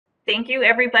Thank you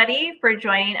everybody for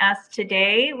joining us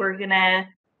today. We're gonna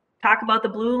talk about the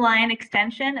Blue Line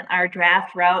extension and our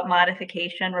draft route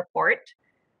modification report.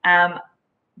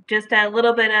 Just a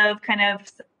little bit of kind of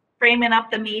framing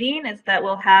up the meeting is that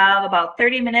we'll have about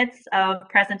 30 minutes of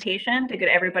presentation to get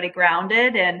everybody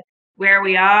grounded and where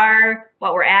we are,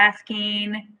 what we're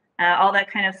asking, all that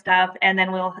kind of stuff. And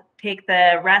then we'll take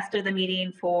the rest of the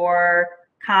meeting for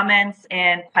comments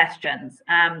and questions.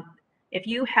 If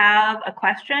you have a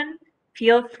question,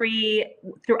 feel free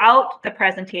throughout the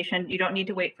presentation. You don't need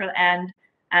to wait for the end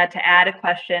to add a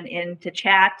question into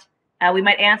chat. We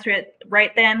might answer it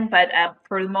right then, but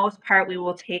for the most part, we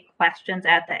will take questions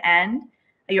at the end.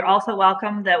 You're also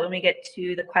welcome that when we get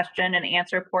to the question and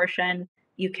answer portion,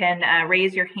 you can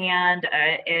raise your hand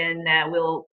and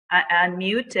we'll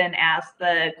unmute and ask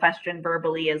the question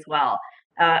verbally as well.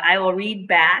 I will read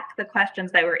back the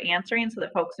questions that we're answering so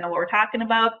that folks know what we're talking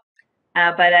about.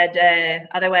 But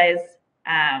otherwise,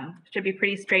 should be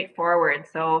pretty straightforward.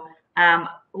 So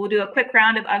we'll do a quick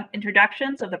round of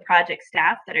introductions of the project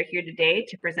staff that are here today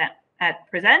to present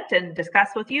and discuss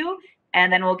with you, and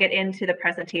then we'll get into the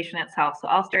presentation itself. So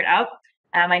I'll start out.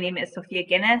 My name is Sophia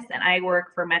Guinness, and I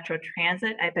work for Metro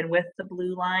Transit. I've been with the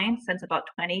Blue Line since about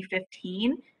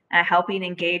 2015, helping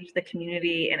engage the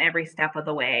community in every step of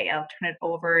the way. I'll turn it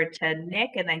over to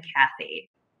Nick and then Kathy.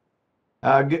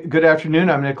 Good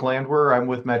afternoon. I'm Nick Landwehr. I'm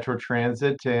with Metro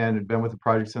Transit and been with the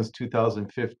project since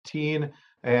 2015.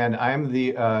 And I'm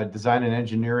the design and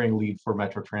engineering lead for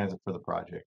Metro Transit for the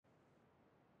project.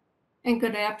 And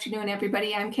good afternoon,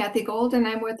 everybody. I'm Kathy Gold, and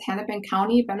I'm with Hennepin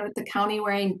County. Been with the county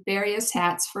wearing various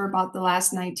hats for about the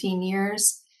last 19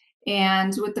 years.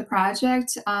 And with the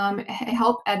project,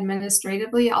 help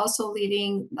administratively, also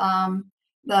leading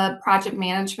the project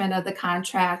management of the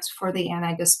contract for the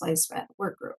anti-displacement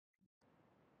work group.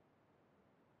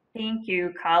 Thank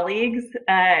you, colleagues.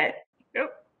 See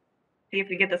if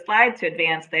we get the slides to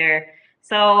advance there.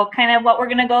 So kind of what we're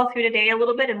going to go through today a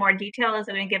little bit in more detail is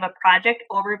I'm going to give a project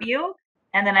overview,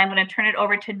 and then I'm going to turn it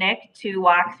over to Nick to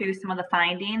walk through some of the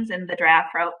findings in the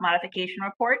draft route modification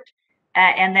report.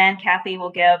 And then Kathy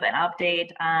will give an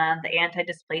update on the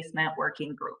anti-displacement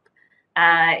working group.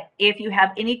 If you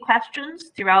have any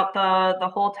questions throughout the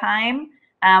whole time,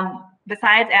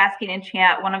 besides asking in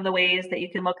chat, one of the ways that you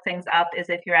can look things up is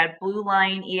if you're at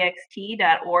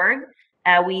bluelineext.org.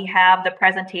 We have the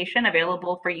presentation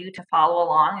available for you to follow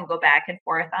along and go back and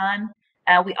forth on.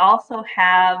 We also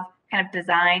have kind of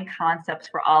design concepts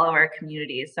for all of our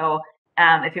communities. So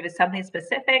if it is something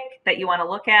specific that you want to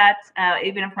look at,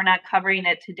 even if we're not covering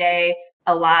it today,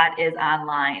 a lot is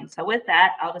online. So with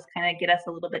that, I'll just kind of get us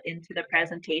a little bit into the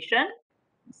presentation.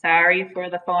 Sorry for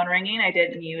the phone ringing, I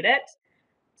didn't mute it.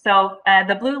 So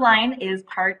the Blue Line is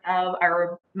part of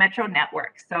our Metro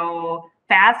network. So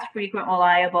fast, frequent,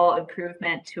 reliable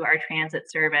improvement to our transit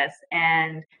service,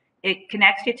 and it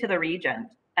connects you to the region.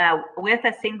 With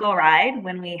a single ride,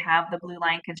 when we have the Blue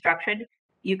Line constructed,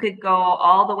 you could go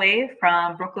all the way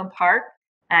from Brooklyn Park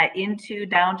into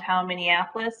downtown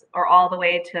Minneapolis, or all the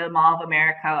way to Mall of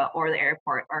America or the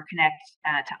airport, or connect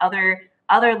to other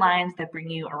lines that bring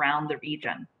you around the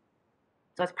region.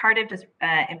 So it's part of just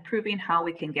improving how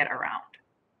we can get around.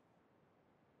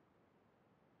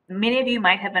 Many of you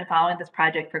might have been following this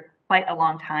project for quite a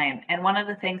long time. And one of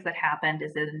the things that happened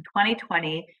is that in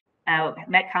 2020,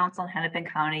 Met Council in Hennepin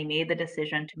County made the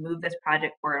decision to move this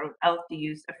project forward without the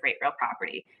use of freight rail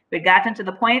property. We'd gotten to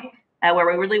the point where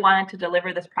we really wanted to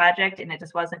deliver this project, and it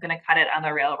just wasn't going to cut it on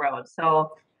the railroad.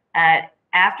 So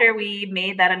after we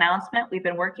made that announcement, we've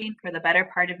been working for the better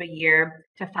part of a year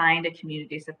to find a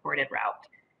community-supported route.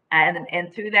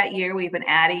 And through that year, we've been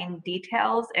adding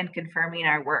details and confirming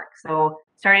our work. So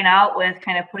starting out with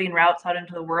kind of putting routes out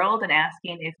into the world and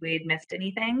asking if we'd missed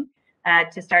anything,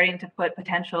 to starting to put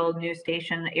potential new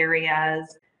station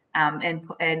areas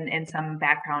and some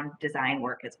background design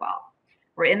work as well.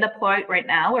 We're in the point right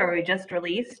now where we just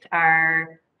released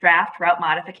our draft route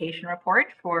modification report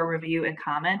for review and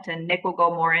comment, and Nick will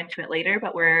go more into it later,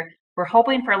 but we're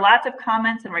hoping for lots of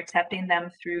comments, and we're accepting them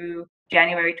through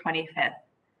January 25th.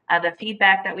 The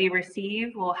feedback that we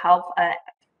receive will help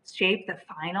shape the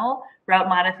final route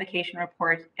modification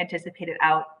report anticipated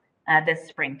out this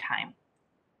springtime.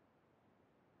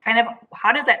 Kind of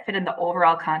how does that fit in the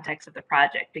overall context of the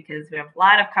project? Because we have a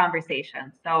lot of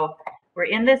conversations. So we're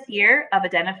in this year of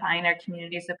identifying our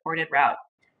community supported route.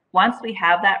 Once we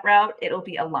have that route, it'll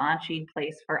be a launching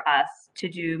place for us to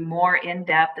do more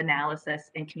in-depth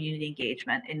analysis and community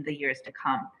engagement in the years to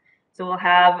come. So we'll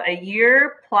have a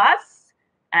year plus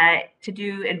to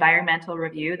do environmental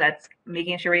review. That's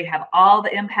making sure we have all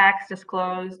the impacts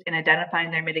disclosed and identifying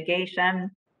their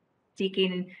mitigation,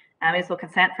 seeking municipal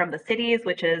consent from the cities,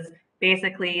 which is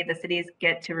basically the cities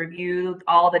get to review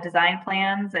all the design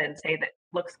plans and say that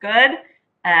looks good.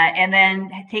 And then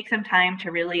take some time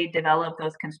to really develop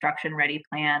those construction ready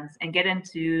plans and get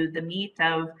into the meat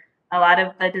of a lot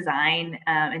of the design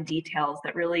and details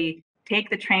that really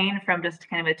take the train from just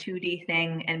kind of a 2D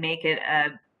thing and make it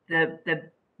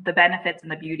the benefits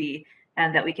and the beauty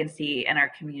and that we can see in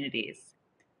our communities.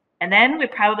 And then we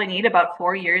probably need about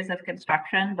 4 years of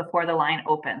construction before the line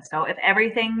opens. So if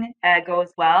everything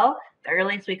goes well, the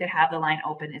earliest we could have the line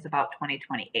open is about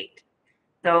 2028.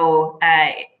 So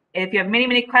if you have many,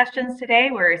 many questions today,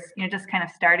 we're just kind of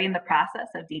starting the process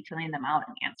of detailing them out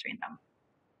and answering them.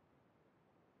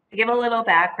 To give a little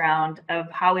background of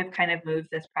how we've kind of moved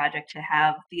this project to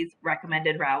have these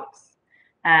recommended routes,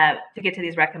 to get to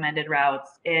these recommended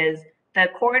routes, is the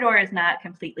corridor is not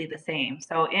completely the same.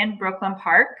 So in Brooklyn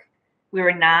Park, we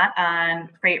were not on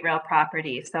freight rail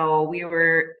property. So we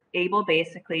were able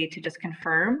basically to just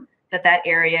confirm that that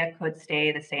area could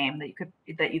stay the same,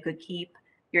 that you could keep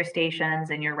your stations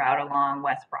and your route along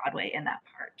West Broadway in that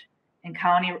part. In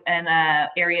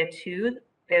area 2,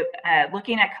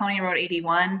 looking at County Road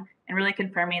 81 and really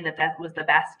confirming that that was the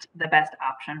best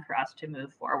option for us to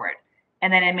move forward.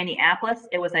 And then in Minneapolis,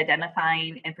 it was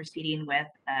identifying and proceeding with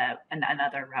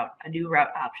another route, a new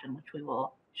route option, which we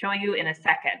will show you in a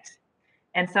second.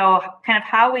 And so kind of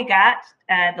how we got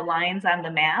the lines on the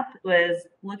map was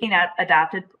looking at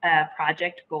adopted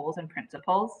project goals and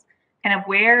principles, kind of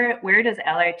where does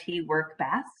LRT work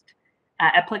best,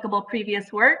 applicable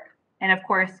previous work, and of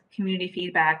course, community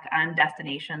feedback on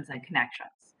destinations and connections.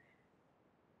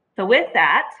 So with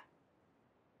that,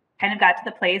 kind of got to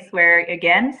the place where,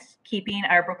 again, keeping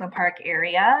our Brooklyn Park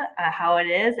area how it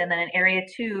is, and then in area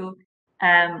 2,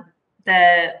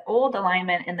 the old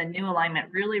alignment and the new alignment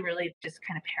really just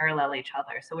kind of parallel each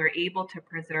other. So we're able to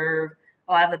preserve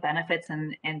a lot of the benefits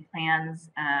and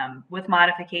plans with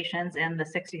modifications in the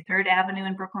 63rd Avenue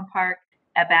in Brooklyn Park,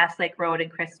 at Bass Lake Road in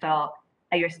Crystal.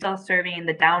 You're still serving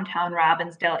the downtown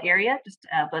Robbinsdale area, just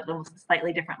but a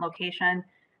slightly different location.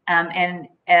 And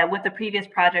with the previous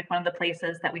project, one of the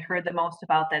places that we heard the most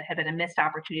about that had been a missed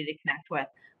opportunity to connect with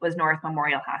was North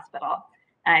Memorial Hospital.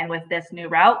 And with this new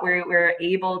route, we're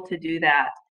able to do that.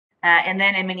 And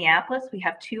then in Minneapolis, we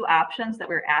have 2 options that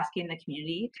we're asking the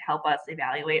community to help us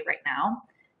evaluate right now,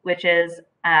 which is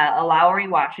a Lowry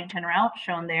Washington route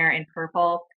shown there in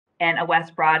purple and a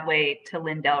West Broadway to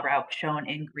Lindell route shown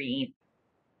in green.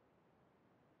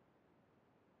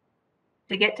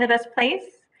 To get to this place,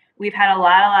 we've had a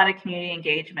lot of community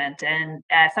engagement, and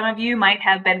some of you might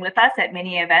have been with us at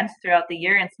many events throughout the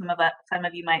year, and some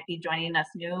of you might be joining us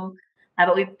new.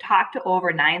 But we've talked to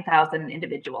over 9,000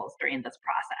 individuals during this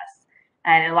process,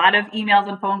 and a lot of emails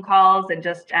and phone calls, and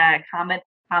just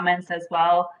comments as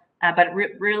well. But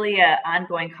really an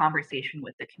ongoing conversation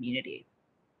with the community.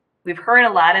 We've heard a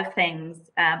lot of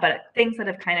things, but things that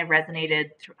have kind of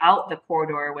resonated throughout the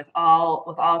corridor with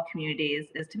all communities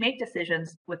is to make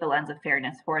decisions with the lens of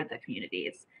fairness for the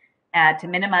communities, to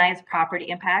minimize property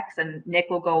impacts. And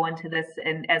Nick will go into this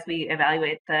as we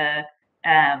evaluate the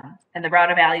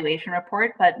route evaluation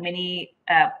report. But many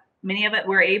of it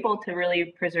we're able to really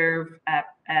preserve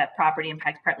property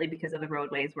impacts, partly because of the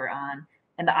roadways we're on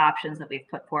and the options that we've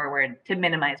put forward to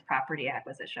minimize property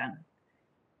acquisition.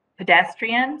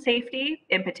 Pedestrian safety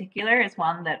in particular is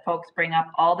one that folks bring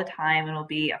up all the time and will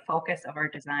be a focus of our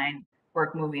design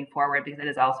work moving forward, because it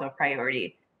is also a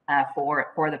priority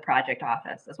for the project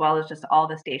office, as well as just all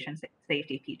the station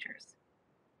safety features.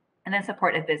 And then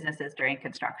support of businesses during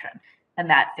construction and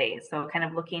that phase. So kind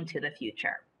of looking to the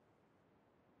future.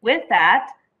 With that,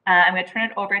 I'm going to turn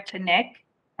it over to Nick.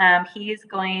 He's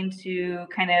going to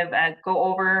kind of go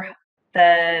over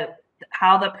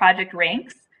how the project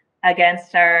ranks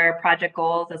against our project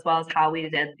goals, as well as how we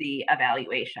did the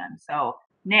evaluation. So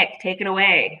Nick, take it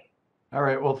away. All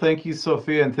right. Well, thank you,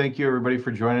 Sophia, and thank you everybody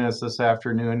for joining us this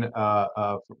afternoon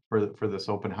for this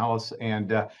open house. And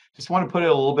just want to put a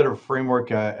little bit of a framework.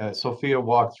 Sophia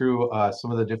walked through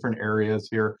some of the different areas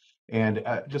here, and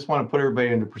just want to put everybody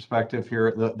into perspective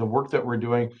here. The work that we're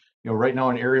doing, right now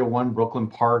in Area 1, Brooklyn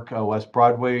Park, West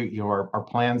Broadway, our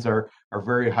plans are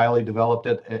very highly developed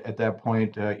at that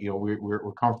point.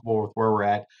 We're comfortable with where we're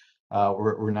at.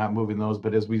 We're not moving those,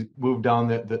 but as we move down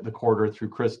the corridor through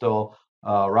Crystal,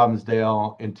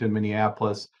 Robbinsdale into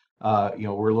Minneapolis,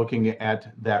 we're looking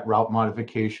at that route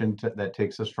modification that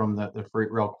takes us from the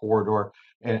freight rail corridor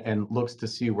and looks to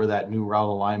see where that new route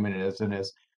alignment is. And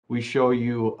as we show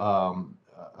you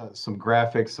some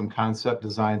graphics, some concept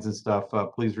designs and stuff,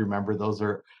 please remember those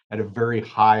are at a very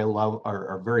high level,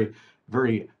 or very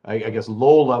very, I guess,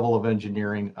 low level of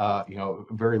engineering,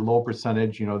 very low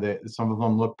percentage, that some of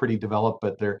them look pretty developed,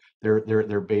 but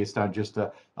they're based on just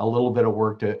a little bit of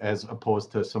work as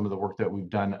opposed to some of the work that we've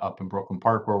done up in Brooklyn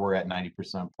Park where we're at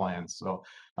 90% plans. So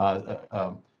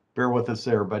bear with us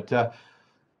there, but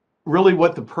really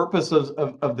what the purpose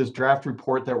of this draft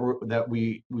report that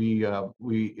we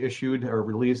issued or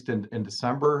released in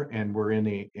December, and we're in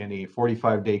a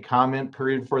 45-day comment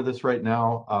period for this right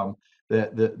now.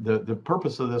 The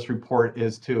purpose of this report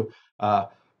is to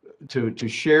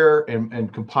share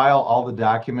and compile all the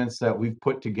documents that we've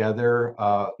put together,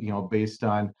 based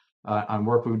on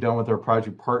work we've done with our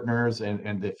project partners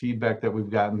and the feedback that we've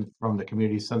gotten from the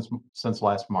community since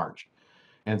last March.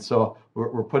 And so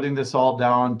we're putting this all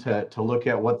down to look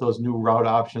at what those new route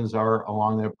options are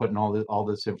along there, putting all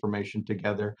this information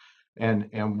together.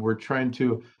 And we're trying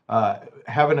to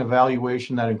have an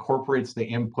evaluation that incorporates the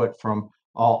input from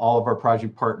all of our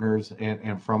project partners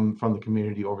and from the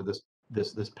community over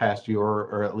this past year,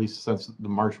 or at least since the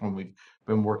March when we've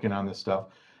been working on this stuff.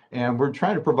 And we're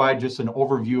trying to provide just an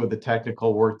overview of the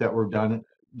technical work that we're done,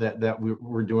 that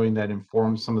we're doing, that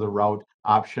informs some of the route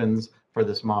options for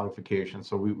this modification.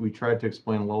 So we tried to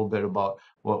explain a little bit about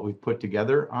what we've put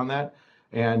together on that.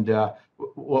 And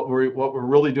what we're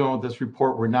really doing with this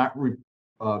report, we're not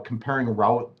comparing a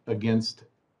route against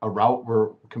a route. We're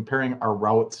comparing our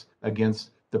routes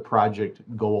against the project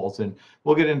goals, and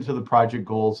we'll get into the project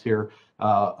goals here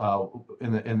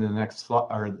in the next slide,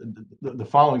 or the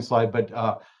following slide. But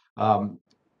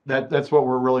that's what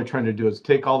we're really trying to do, is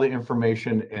take all the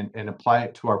information and apply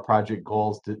it to our project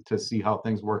goals to see how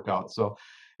things work out. So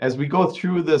as we go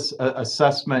through this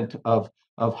assessment of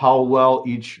how well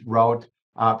each route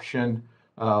option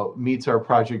meets our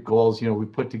project goals, we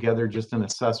put together just an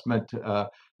assessment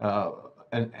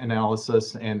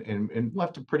analysis and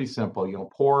left it pretty simple,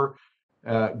 poor,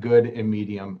 good, and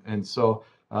medium. And so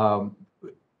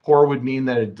poor would mean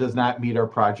that it does not meet our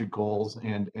project goals,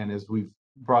 and as we've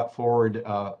brought forward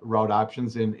route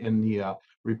options in the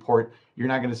report, you're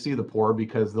not going to see the poor,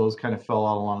 because those kind of fell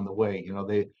out along the way.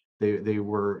 They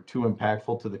were too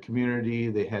impactful to the community.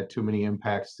 They had too many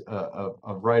impacts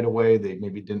of right away. They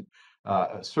maybe didn't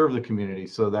serve the community,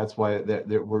 so that's why that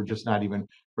we're just not even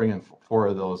bringing 4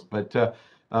 of those. But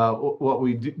what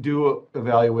we do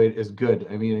evaluate is good.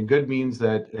 I mean, and good means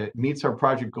that it meets our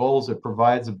project goals. It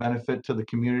provides a benefit to the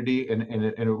community, and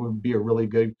it would be a really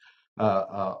good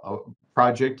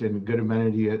project and good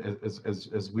amenity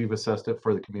as we've assessed it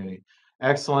for the community.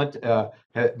 Excellent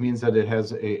means that it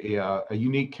has a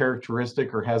unique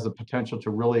characteristic, or has the potential to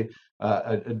really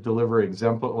deliver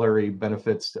exemplary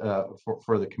benefits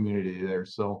for the community there.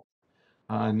 So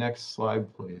next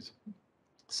slide, please.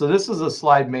 So this is a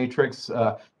slide matrix.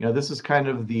 This is kind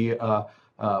of the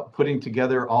putting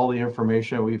together all the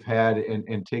information we've had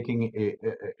and taking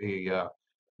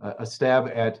a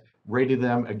stab at rating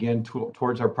them again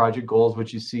towards our project goals,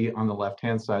 which you see on the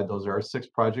left-hand side. Those are our 6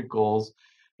 project goals,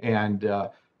 and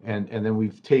then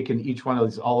we've taken each one of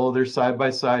these, although they're side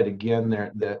by side. Again,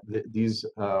 these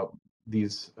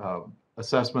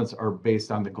assessments are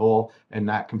based on the goal and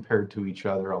not compared to each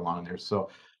other along there. So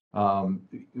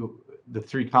the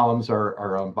 3 columns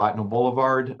are on Botano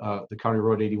Boulevard, the County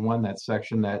Road 81, that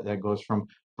section that goes from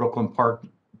Brooklyn Park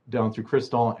down through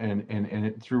Crystal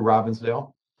and through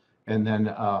Robbinsdale. And then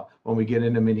when we get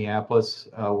into Minneapolis,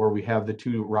 where we have the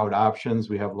 2 route options,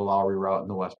 we have the Lowry route and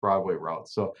the West Broadway route.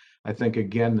 So I think,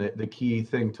 again, the key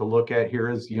thing to look at here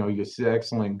is, you see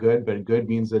excellent, good, but good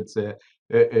means it's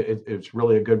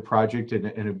really a good project, and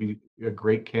it'd be a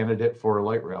great candidate for a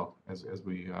light rail as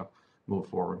we move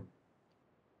forward.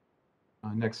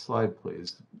 Next slide,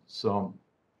 please. So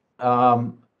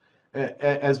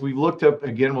as we looked up,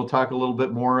 again, we'll talk a little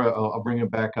bit more. I'll bring it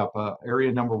back up.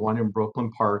 Area number 1 in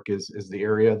Brooklyn Park is the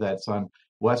area that's on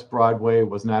West Broadway,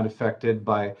 was not affected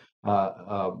by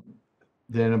the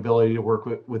inability to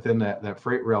work within that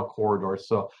freight rail corridor.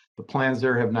 So the plans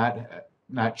there have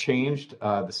not changed.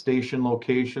 The station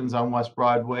locations on West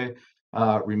Broadway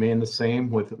remain the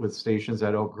same, with stations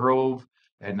at Oak Grove,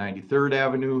 at 93rd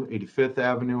Avenue, 85th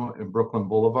Avenue, and Brooklyn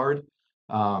Boulevard.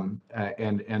 And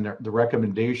the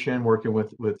recommendation, working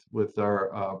with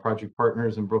our project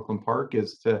partners in Brooklyn Park,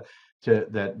 is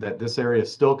that this area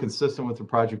is still consistent with the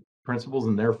project principles,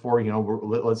 and therefore,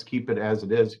 let's keep it as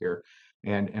it is here,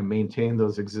 and maintain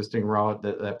those existing route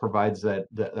that provides the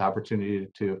opportunity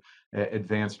to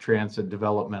advance transit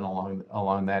development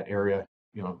along that area,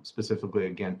 specifically,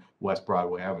 again, West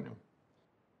Broadway Avenue.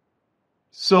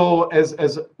 So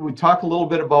as we talk a little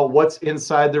bit about what's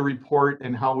inside the report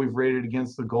and how we've rated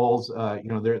against the goals,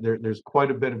 there's quite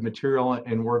a bit of material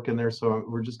and work in there. So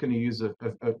we're just going to use a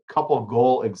couple of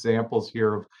goal examples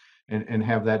here and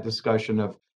have that discussion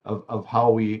of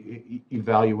how we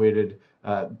evaluated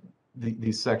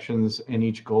these sections in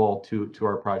each goal to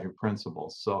our project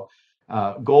principles. So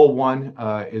goal one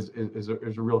is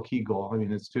a real key goal. I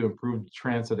mean, it's to improve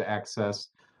transit access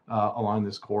along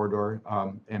this corridor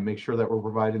and make sure that we're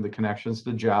providing the connections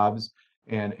to jobs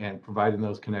and providing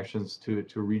those connections to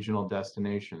regional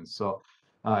destinations. So,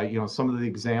 some of the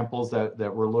examples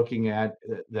that we're looking at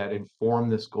that inform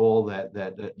this goal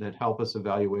that help us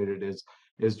evaluate it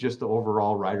is just the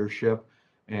overall ridership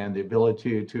and the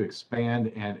ability to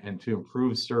expand and to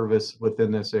improve service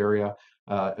within this area.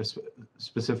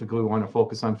 Specifically, we want to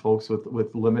focus on folks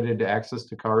with limited access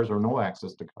to cars or no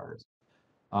access to cars.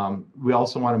 We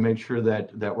also want to make sure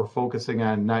that we're focusing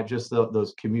on not just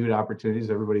those commute opportunities.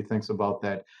 Everybody thinks about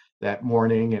that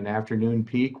morning and afternoon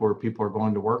peak where people are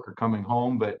going to work or coming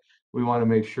home, but we want to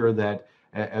make sure that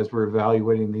as we're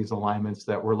evaluating these alignments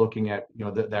that we're looking at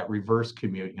that reverse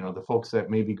commute, the folks that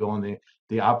maybe go in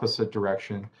the opposite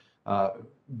direction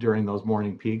during those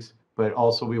morning peaks. But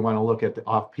also we want to look at the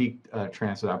off-peak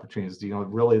transit opportunities.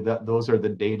 Really those are the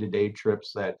day-to-day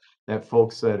trips that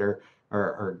folks that are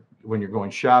when you're going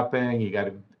shopping, you got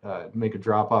to make a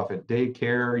drop off at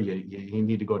daycare, you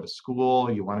need to go to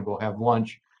school, you want to go have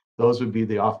lunch. Those would be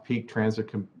the off-peak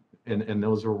transit, and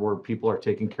those are where people are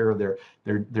taking care of their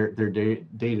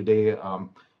day-to-day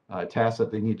tasks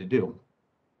that they need to do.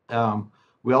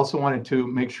 We also wanted to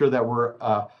make sure that we're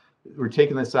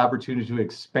taking this opportunity to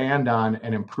expand on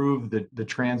and improve the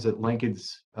transit linkage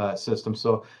system.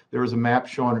 So there was a map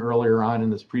shown earlier on in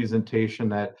this presentation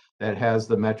that has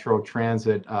the Metro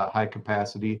Transit high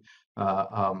capacity,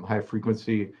 high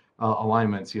frequency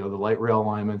alignments, the light rail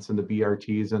alignments and the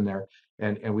BRTs in there.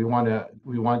 And we want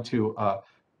to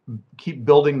keep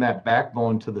building that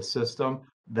backbone to the system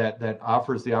that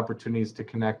offers the opportunities to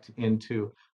connect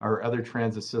into our other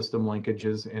transit system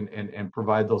linkages and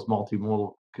provide those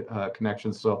multimodal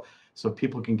connections so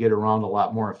people can get around a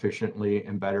lot more efficiently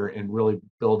and better and really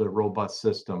build a robust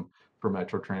system for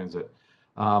Metro Transit.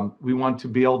 We want to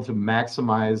be able to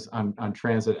maximize on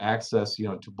transit access,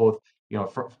 to both,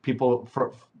 for people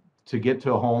to get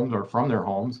to homes or from their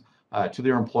homes, to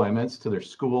their employments, to their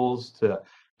schools, to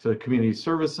community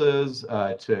services,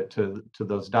 to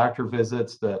those doctor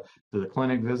visits, to the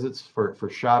clinic visits for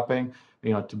shopping,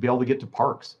 to be able to get to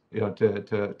parks,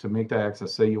 to make that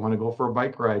access. Say you want to go for a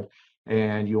bike ride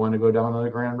and you want to go down to the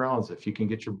Grand Rounds, if you can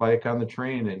get your bike on the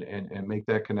train and make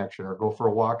that connection, or go for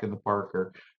a walk in the park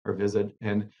or visit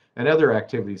and other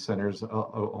activity centers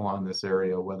along this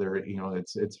area, whether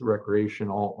it's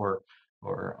recreational or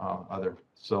other.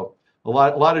 So a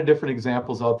lot of different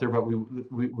examples out there, but we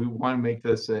want to make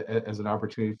this as an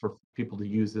opportunity for people to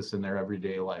use this in their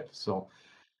everyday life. So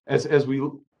as we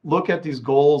look at these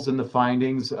goals and the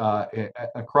findings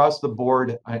across the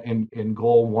board in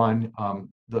goal one,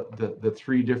 the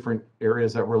three different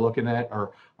areas that we're looking at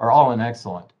are all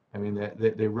excellent. I mean,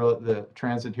 the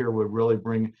transit here would really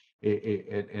bring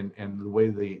and the way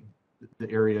the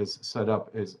area is set up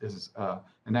is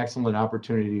an excellent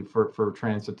opportunity for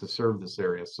transit to serve this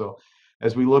area. So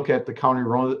as we look at the County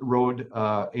Road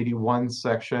 81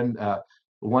 section,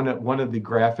 one of the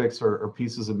graphics or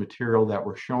pieces of material that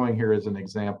we're showing here as an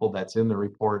example that's in the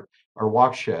report are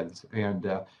walk sheds. And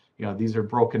these are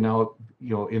broken out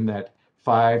in that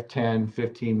 5, 10,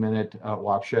 15-minute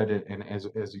walk shed, and as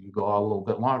you go a little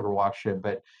bit longer walk shed,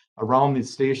 but around the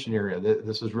station area.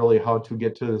 This is really how to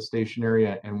get to the station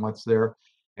area and what's there.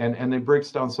 And it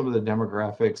breaks down some of the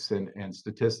demographics and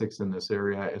statistics in this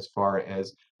area as far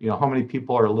as how many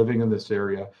people are living in this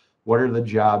area, what are the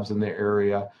jobs in the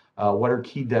area, what are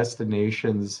key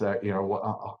destinations, are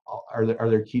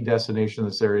there key destinations in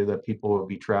this area that people will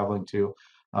be traveling to.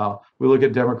 We look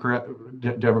at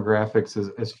demographics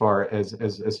as far as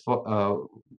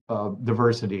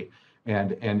diversity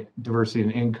and diversity in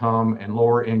income and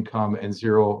lower income and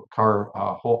zero car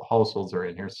households are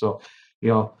in here. So,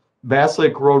 Bass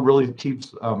Lake Road really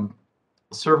keeps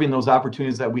serving those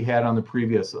opportunities that we had on the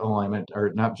previous alignment,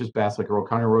 or not just Bass Lake Road,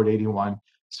 County Road 81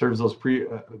 serves those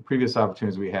previous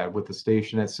opportunities we had with the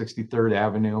station at 63rd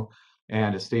Avenue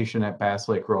and a station at Bass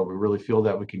Lake Road. We really feel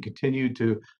that we can continue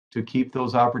to keep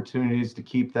those opportunities, to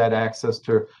keep that access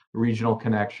to regional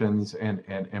connections and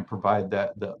provide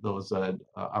those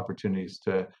opportunities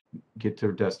to get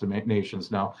to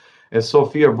destinations. Now, as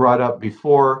Sophia brought up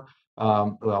before,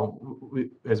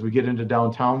 as we get into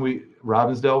downtown,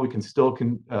 Robbinsdale, we can still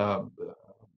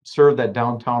serve that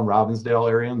downtown Robbinsdale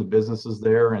area and the businesses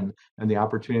there and the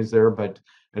opportunities there, but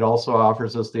it also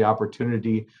offers us the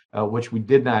opportunity, which we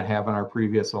did not have in our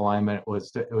previous alignment,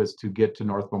 was to get to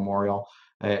North Memorial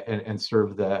and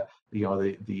serve the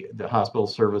hospital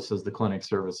services, the clinic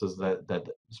services that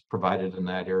is provided in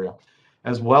that area,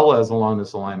 as well as along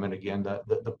this alignment again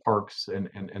the parks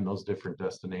and those different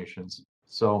destinations.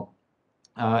 So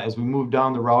as we move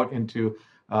down the route into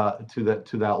to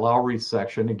that Lowry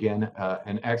section, again,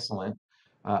 an excellent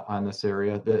on this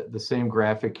area. The same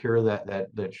graphic here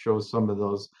that shows some of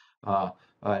those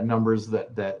numbers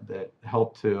that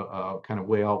help to kind of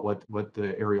weigh out what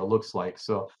the area looks like.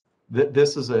 So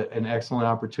this is an excellent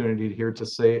opportunity here to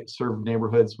serve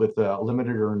neighborhoods with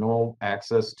limited or no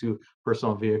access to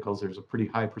personal vehicles. There's a pretty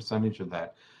high percentage of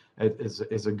that. It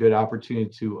is a good opportunity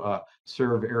to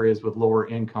serve areas with lower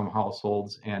income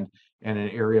households and an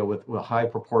area with a high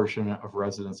proportion of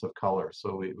residents of color.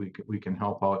 So we can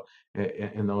help out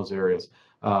in those areas.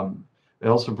 It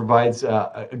also provides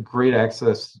a great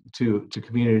access to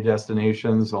community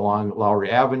destinations along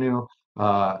Lowry Avenue,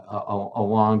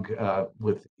 along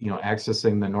with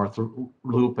accessing the North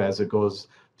Loop as it goes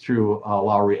through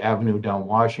Lowry Avenue down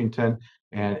Washington,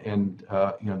 and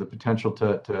the potential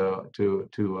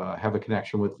to have a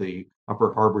connection with the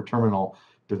Upper Harbor Terminal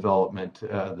development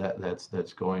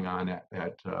that's going on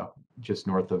at just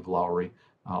north of Lowry,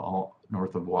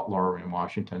 north of Lowry and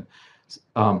Washington.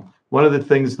 One of the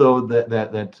things though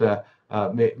that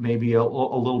may be a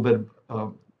little bit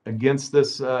against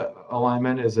this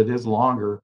alignment is it is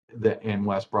longer in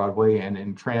West Broadway, and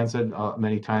in transit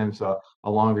many times a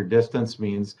longer distance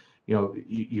means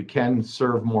you can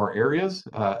serve more areas,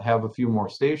 have a few more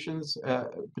stations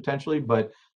potentially,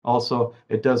 but also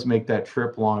it does make that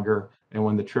trip longer, and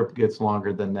when the trip gets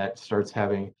longer, then that starts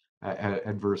having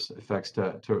adverse effects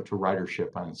to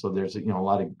ridership on it. So there's a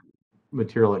lot of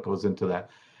material that goes into that.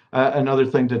 Another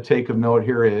thing to take of note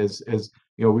here is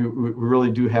we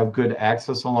really do have good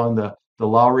access along the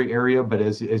Lowry area, but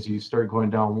as you start going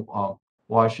down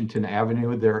Washington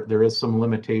Avenue, there is some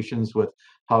limitations with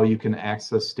how you can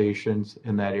access stations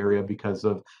in that area because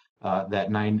of that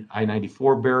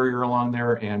I-94 barrier along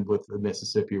there and with the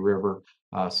Mississippi River.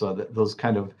 So those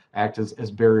kind of act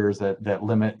as barriers that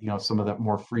limit some of that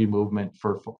more free movement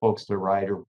for folks to ride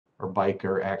or bike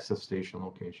or access station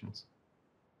locations.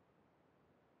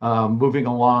 Moving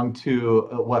along to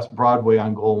West Broadway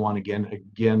on Goal 1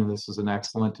 again, this is an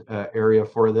excellent area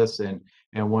for this, and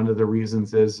one of the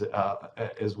reasons is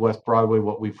West Broadway.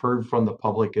 What we've heard from the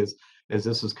public is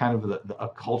this is kind of a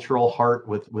cultural heart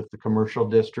with the commercial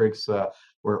districts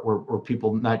where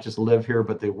people not just live here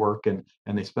but they work and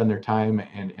they spend their time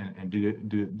and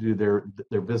do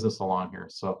their business along here.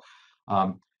 So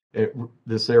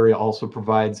this area also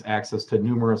provides access to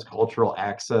numerous cultural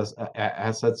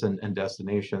assets and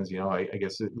destinations. I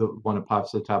guess the one that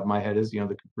pops to the top of my head is the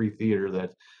Capri Theater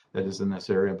that is in this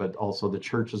area, but also the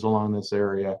churches along this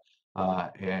area,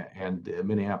 and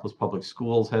Minneapolis Public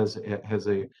Schools has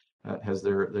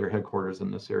their headquarters in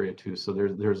this area too. So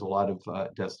there's a lot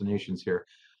of destinations here.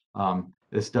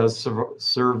 This does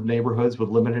serve neighborhoods with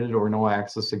limited or no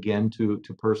access again to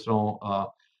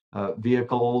personal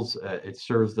vehicles. It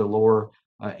serves the lower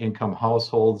income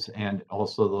households and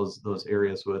also those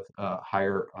areas with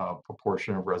higher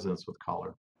proportion of residents with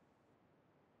color.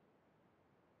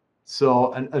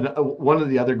 So one of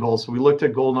the other goals, so we looked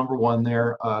at goal number 1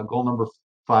 there. Goal number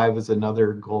 5 is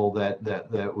another goal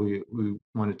that we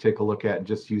want to take a look at, and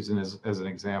just using as an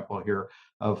example here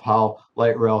of how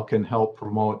light rail can help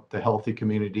promote the healthy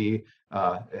community,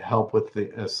 help with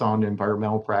the sound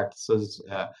environmental practices,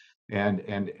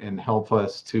 and help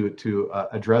us to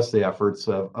address the efforts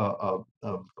of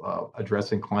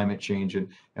addressing climate change and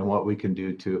what we can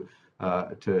do to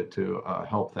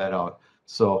help that out.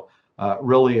 So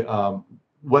really,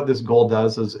 what this goal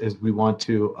does is we want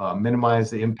to minimize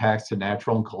the impacts to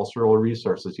natural and cultural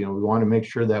resources. We want to make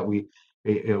sure that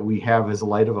we have as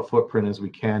light of a footprint as we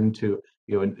can to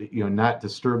not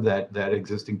disturb that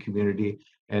existing community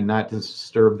and not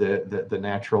disturb the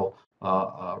natural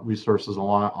resources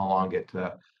along it.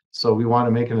 So we want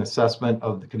to make an assessment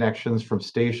of the connections from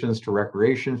stations to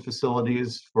recreation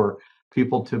facilities for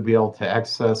people to be able to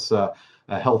access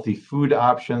healthy food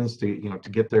options, to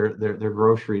get their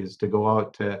groceries, to go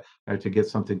out to get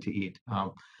something to eat,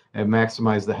 and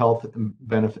maximize the health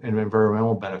benefit and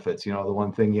environmental benefits. The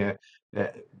one thing a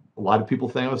lot of people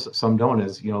think of, some don't,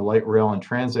 is light rail and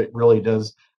transit really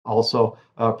does also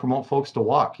promote folks to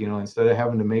walk. Instead of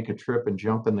having to make a trip and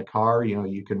jump in the car,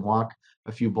 you can walk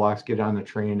a few blocks, get on the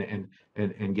train,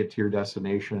 and get to your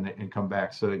destination and come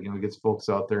back. So it gets folks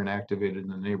out there and activated in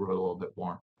the neighborhood a little bit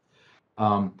more.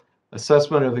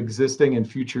 Assessment of existing and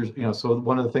future, so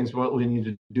one of the things what we need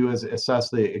to do is assess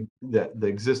the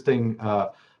existing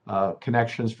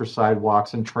connections for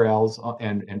sidewalks and trails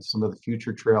and some of the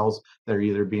future trails that are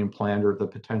either being planned or the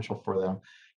potential for them.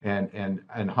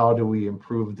 And how do we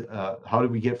improve, how do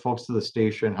we get folks to the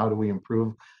station? How do we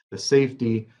improve the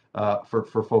safety for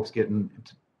folks getting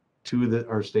to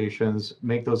our stations,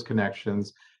 make those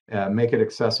connections, make it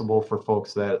accessible for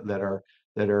folks that are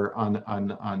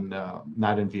on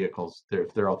not in vehicles.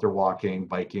 If they're out there walking,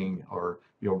 biking, or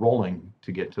rolling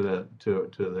to get to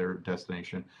their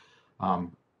destination.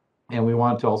 And we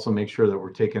want to also make sure that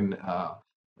we're taking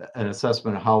an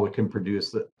assessment of how we can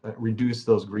reduce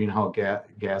those greenhouse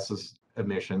gases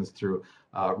emissions through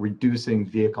reducing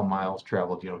vehicle miles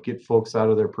traveled. Get folks out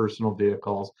of their personal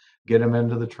vehicles, get them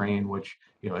into the train, which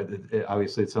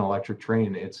obviously it's an electric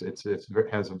train. It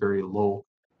has a very low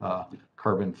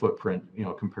carbon footprint,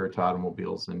 compared to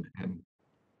automobiles and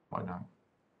whatnot.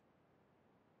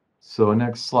 So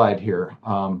next slide here.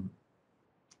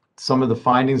 Some of the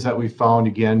findings that we found,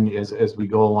 again, as we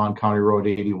go along County Road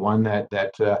 81,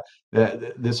 that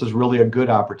this is really a good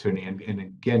opportunity, and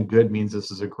again, good means this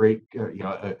is a great,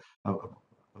 an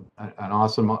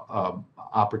awesome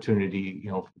opportunity,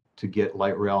 to get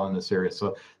light rail in this area.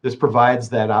 So this provides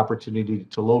that opportunity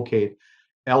to locate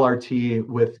LRT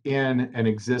within an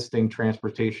existing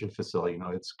transportation facility.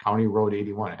 It's County Road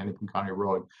 81, Hennepin County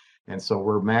Road, and so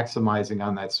we're maximizing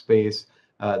on that space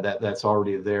that's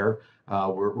already there.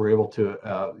 We're able to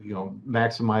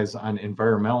maximize on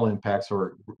environmental impacts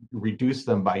or reduce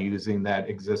them by using that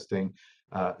existing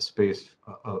space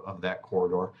of that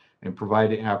corridor, and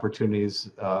providing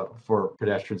opportunities for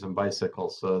pedestrians and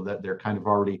bicycles, so that they're kind of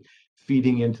already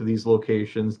feeding into these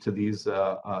locations, to these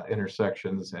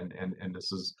intersections, and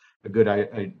this is a good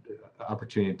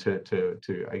opportunity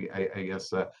to I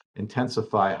guess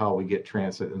intensify how we get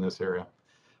transit in this area.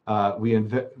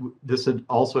 This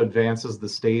also advances the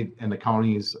state and the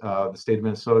counties, the state of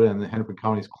Minnesota and the Hennepin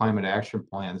County's climate action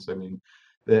plans. I mean,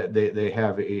 they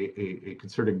have a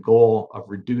concerted goal of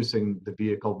reducing the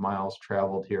vehicle miles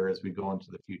traveled here as we go into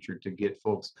the future, to get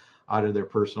folks out of their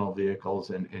personal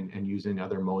vehicles and using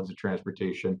other modes of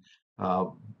transportation,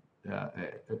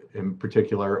 in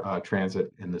particular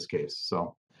transit in this case.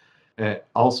 So.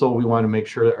 Also, we want to make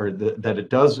sure that it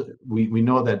does, we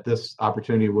know that this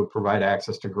opportunity would provide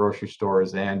access to grocery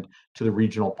stores and to the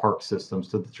regional park systems,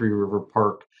 to the Three River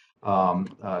Park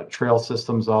trail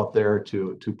systems out there,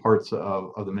 to parts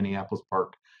of the Minneapolis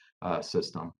park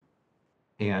system.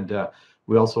 And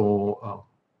we also,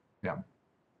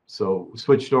 so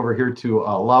switched over here to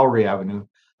Lowry Avenue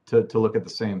to look at the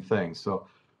same thing. So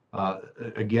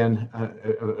again,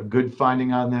 a good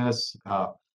finding on this.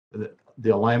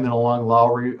 The alignment along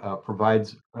Lowry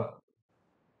provides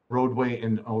roadway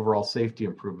and overall safety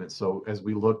improvements. So as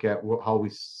we look at how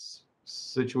we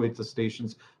situate the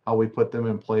stations, how we put them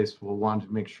in place, we'll want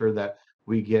to make sure that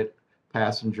we get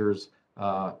passengers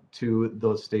to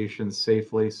those stations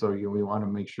safely. So we want to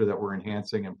make sure that we're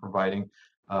enhancing and providing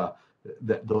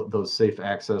those safe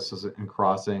accesses and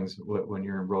crossings when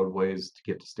you're in roadways to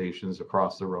get to stations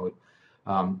across the road.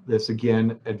 This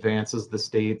again advances the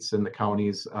states and the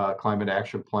counties' climate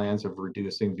action plans of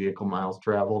reducing vehicle miles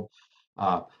traveled,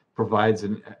 provides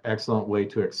an excellent way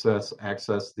to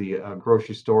access the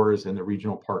grocery stores and the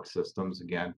regional park systems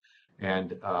again.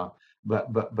 And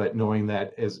but knowing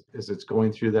that as it's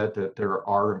going through that there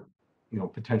are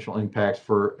potential impacts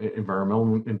for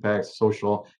environmental impacts,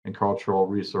 social and cultural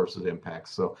resources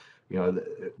impacts. So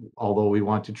although we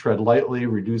want to tread lightly,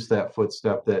 reduce that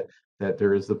footstep, that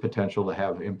there is the potential to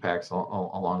have impacts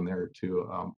along there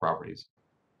to properties.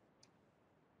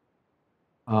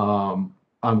 On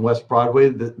West Broadway,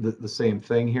 the same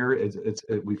thing here.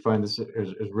 We find this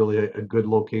is really a good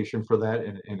location for that,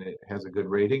 and it has a good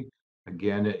rating.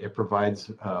 Again, it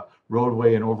provides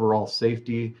roadway and overall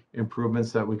safety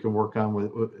improvements that we can work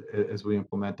on as we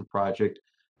implement the project.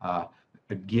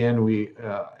 Again, we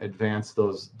advance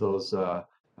those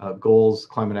goals,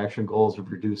 climate action goals of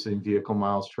reducing vehicle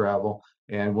miles travel.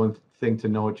 And one thing to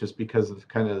note, just because of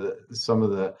kind of some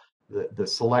of the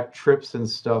select trips and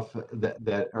stuff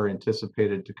that are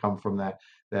anticipated to come from that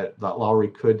Lowry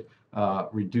could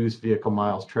reduce vehicle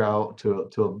miles travel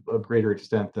to a greater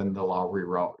extent than the Lowry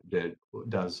route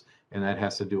does, and that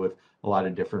has to do with a lot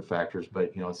of different factors.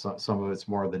 But some of it's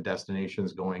more of the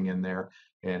destinations going in there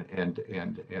and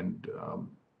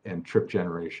trip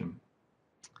generation.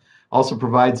 Also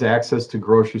provides access to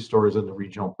grocery stores in the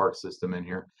regional park system in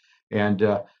here. And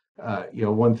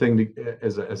one thing,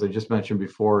 as I just mentioned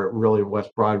before, really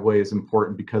West Broadway is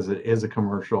important because it is a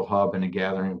commercial hub and a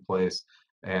gathering place.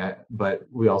 But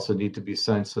we also need to be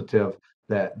sensitive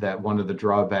that one of the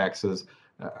drawbacks is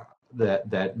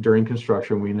that during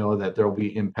construction, we know that there will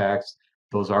be impacts.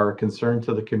 Those are a concern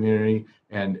to the community,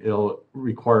 and it'll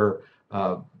require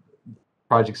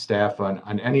project staff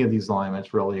on any of these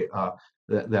alignments really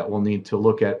that will need to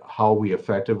look at how we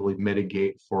effectively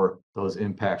mitigate for those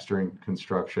impacts during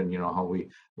construction. You know, how we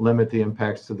limit the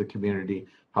impacts to the community,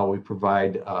 how we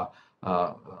provide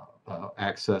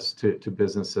access to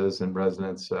businesses and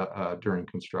residents during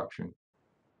construction.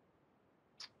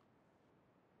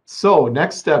 So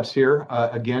next steps here,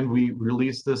 again, we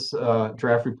released this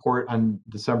draft report on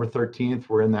December 13th.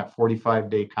 We're in that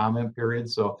 45-day comment period.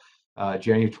 So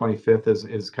January 25th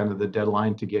is kind of the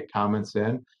deadline to get comments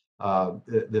in.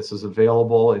 This is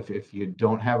available if you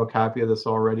don't have a copy of this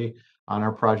already on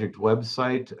our project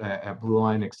website at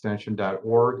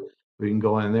bluelineextension.org. We can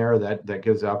go in there. That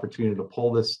gives the opportunity to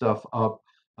pull this stuff up,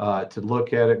 to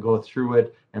look at it, go through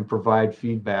it, and provide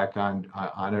feedback on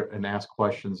it and ask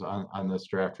questions on this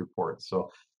draft report.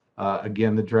 So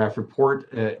again, the draft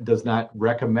report does not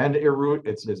recommend a route.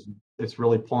 It's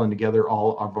really pulling together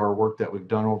all of our work that we've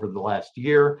done over the last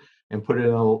year and put it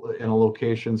in a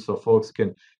location so folks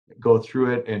can go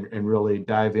through it and really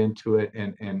dive into it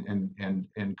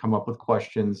and come up with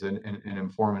questions and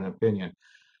inform an opinion.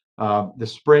 The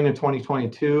spring of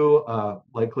 2022,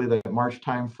 likely the March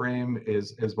timeframe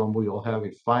is when we will have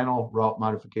a final route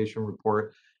modification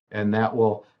report, and that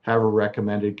will have a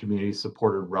recommended community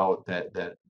supported route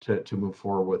to move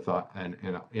forward with and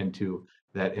into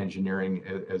that engineering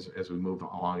as we move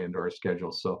along into our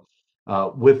schedule. So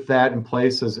with that in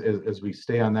place, as we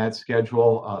stay on that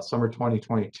schedule, summer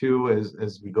 2022,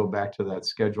 as we go back to that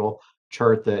schedule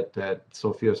chart that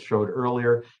Sophia showed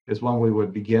earlier, is when we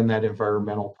would begin that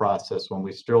environmental process, when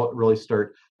we still really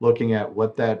start looking at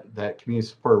what that community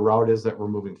support route is that we're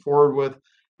moving forward with.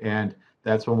 And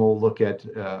that's when we'll look at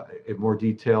in more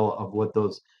detail of what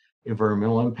those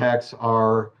environmental impacts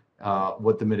are,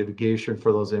 what the mitigation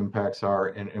for those impacts are,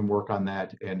 and work on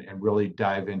that and really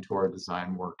dive into our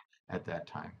design work at that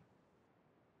time.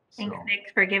 Thanks,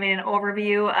 Nick, for giving an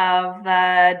overview of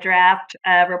the draft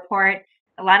report.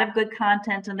 A lot of good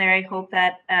content in there. I hope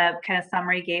that kind of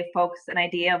summary gave folks an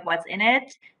idea of what's in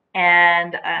it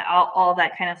and all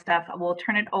that kind of stuff. We'll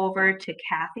turn it over to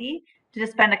Kathy to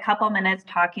just spend a couple minutes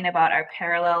talking about our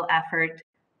parallel effort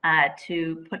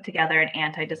to put together an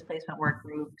anti-displacement work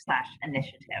group /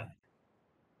 initiative.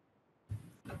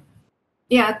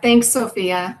 Yeah, thanks,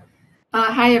 Sophia.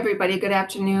 Hi, everybody. Good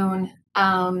afternoon.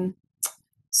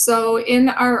 So in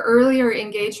our earlier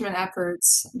engagement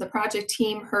efforts, the project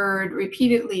team heard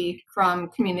repeatedly from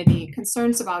community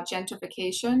concerns about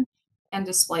gentrification and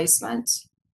displacement.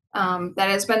 That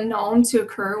has been known to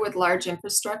occur with large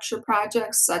infrastructure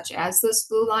projects such as this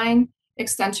Blue Line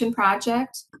extension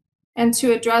project. And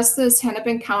to address this,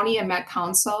 Hennepin County and Met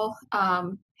Council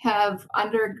have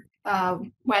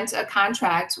went a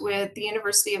contract with the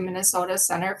University of Minnesota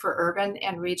Center for Urban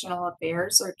and Regional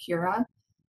Affairs, or CURA,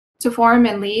 to form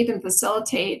and lead and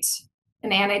facilitate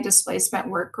an anti-displacement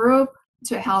work group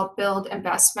to help build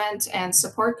investment and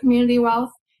support community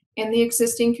wealth in the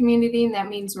existing community. And that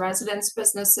means residents,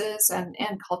 businesses,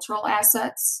 and cultural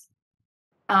assets.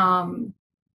 And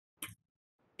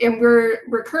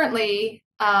we're currently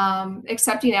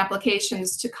accepting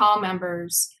applications to call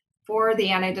members for the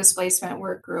anti-displacement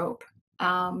work group.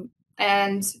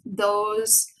 And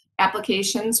those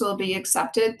applications will be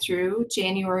accepted through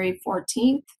January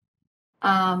 14th.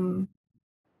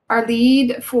 Our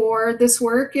lead for this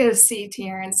work is C.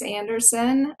 Terrence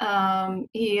Anderson.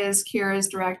 He is CURA's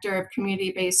Director of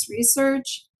Community-Based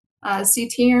Research. C.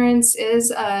 Terrence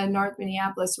is a North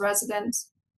Minneapolis resident,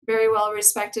 very well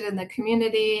respected in the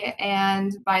community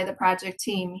and by the project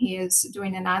team. He is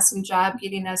doing an awesome job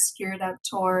getting us geared up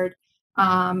toward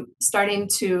starting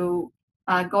to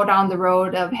go down the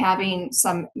road of having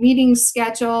some meetings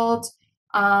scheduled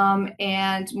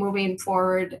and moving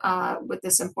forward with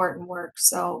this important work.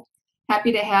 So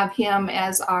happy to have him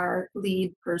as our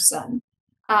lead person.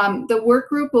 The work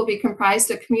group will be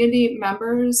comprised of community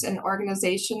members and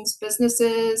organizations,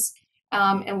 businesses,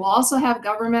 and we'll also have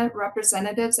government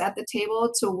representatives at the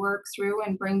table to work through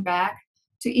and bring back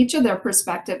to each of their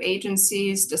respective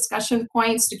agencies discussion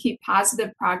points to keep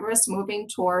positive progress moving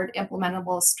toward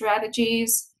implementable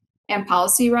strategies and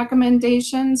policy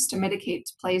recommendations to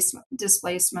mitigate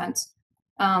displacement.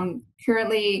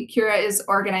 Currently, CURA is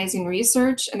organizing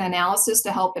research and analysis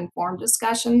to help inform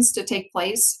discussions to take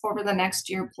place over the next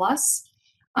year plus,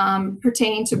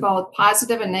 pertaining to both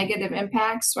positive and negative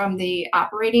impacts from the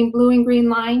operating blue and green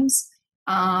lines,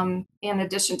 in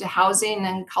addition to housing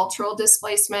and cultural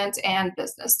displacement and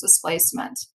business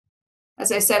displacement.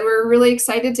 As I said, we're really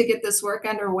excited to get this work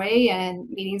underway, and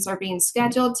meetings are being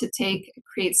scheduled to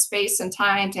create space and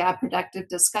time to have productive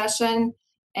discussion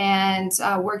and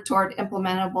work toward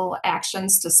implementable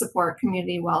actions to support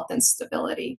community wealth and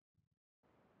stability.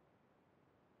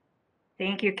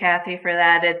 Thank you, Kathy, for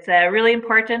that. It's really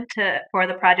important for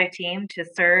the project team to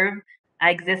serve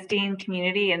existing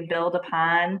community and build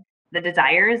upon the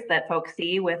desires that folks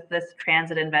see with this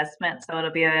transit investment. So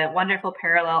it'll be a wonderful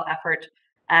parallel effort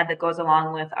that goes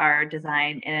along with our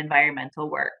design and environmental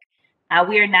work.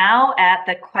 We are now at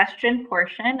the question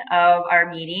portion of our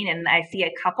meeting, and I see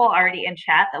a couple already in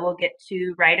chat that we'll get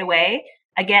to right away.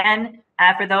 Again,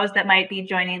 for those that might be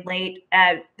joining late,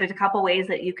 there's a couple ways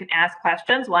that you can ask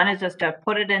questions. One is just to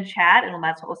put it in chat, and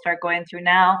that's what we'll start going through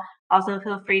now. Also,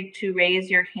 feel free to raise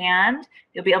your hand.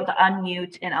 You'll be able to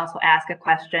unmute and also ask a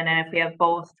question. And if we have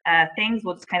both things,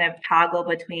 we'll just kind of toggle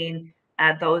between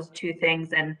those two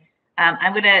things. And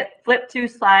I'm going to flip through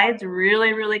slides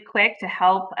really quick to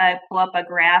help pull up a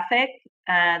graphic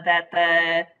that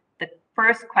the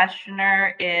first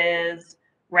questioner is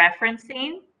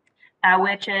referencing,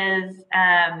 which is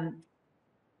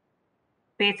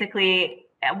basically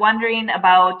wondering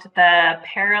about the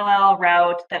parallel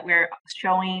route that we're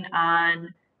showing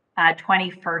on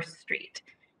 21st Street.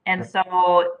 And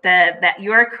so that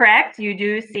you are correct. You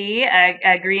do see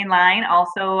a green line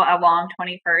also along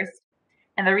 21st.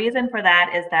 And the reason for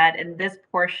that is that in this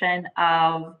portion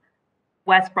of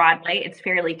West Broadway, it's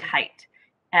fairly tight.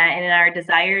 And in our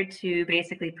desire to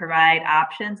basically provide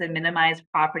options and minimize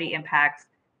property impacts,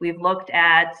 we've looked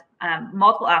at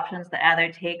multiple options that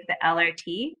either take the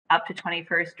LRT up to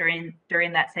 21st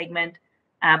during that segment,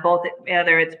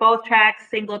 whether it's both tracks,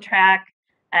 single track,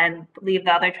 and leave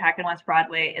the other track in West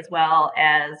Broadway, as well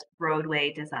as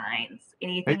roadway designs.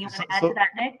 Anything you want to add to that,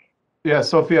 Nick? Yeah,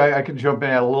 Sophie, I can jump in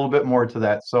and add a little bit more to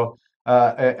that. So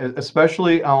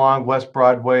especially along West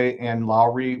Broadway and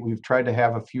Lowry, we've tried to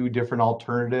have a few different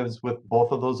alternatives with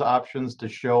both of those options to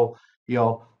show,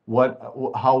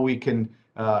 how we can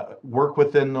work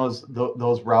within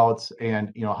those routes,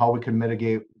 and how we can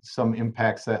mitigate some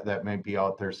impacts that may be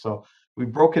out there. So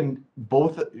we've broken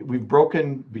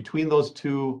between those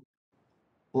two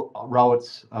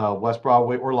routes, West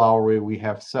Broadway or Lowry. We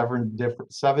have seven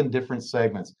different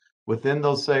segments. Within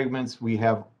those segments, we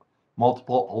have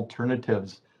multiple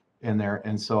alternatives in there.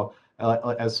 And so,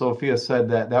 as Sophia said,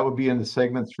 that would be in the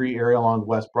segment 3 area along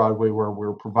West Broadway, where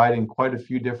we're providing quite a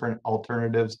few different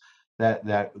alternatives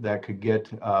that could get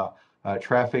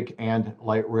traffic and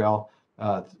light rail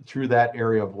through that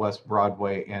area of West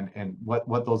Broadway, and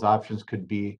what those options could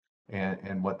be,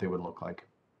 and what they would look like.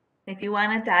 If you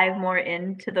want to dive more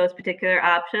into those particular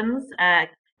options,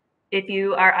 if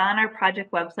you are on our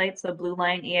project website, so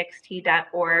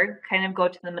bluelineext.org, kind of go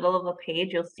to the middle of the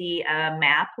page, you'll see a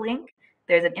map link.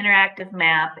 There's an interactive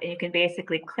map, and you can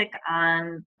basically click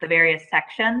on the various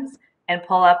sections and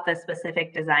pull up the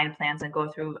specific design plans and go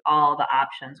through all the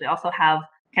options. We also have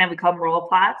we call them roll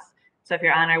plots. So if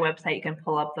you're on our website, you can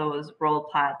pull up those roll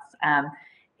plots.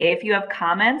 If you have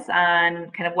comments on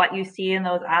kind of what you see in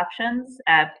those options,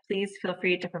 please feel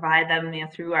free to provide them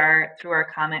through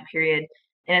our comment period.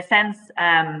 In a sense,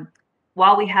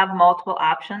 while we have multiple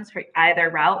options for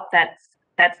either route,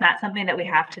 that's not something that we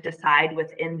have to decide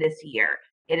within this year.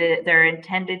 They're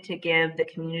intended to give the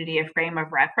community a frame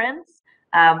of reference,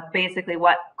 basically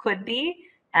what could be,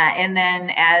 and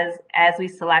then as we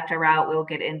select a route, we'll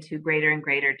get into greater and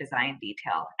greater design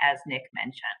detail, as Nick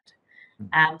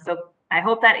mentioned. So I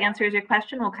hope that answers your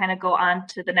question. We'll kind of go on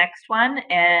to the next one.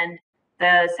 And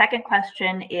the second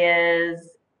question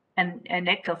is, and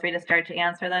Nick, feel free to start to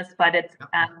answer this, but it's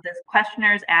this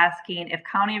questioner is asking if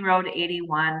County Road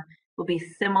 81 will be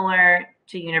similar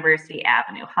to University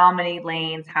Avenue. How many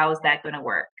lanes? How is that going to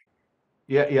work?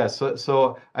 Yeah.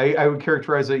 So I would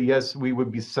characterize it, yes, we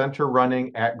would be center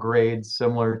running at grade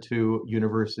similar to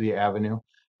University Avenue.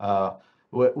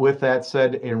 With that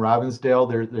said, in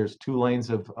Robbinsdale, there's 2 lanes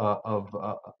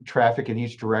of traffic in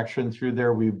each direction through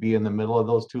there. We'd be in the middle of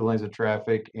those 2 lanes of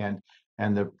traffic, and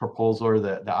the proposal, or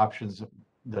the options,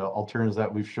 the alternatives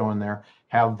that we've shown there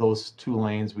have those 2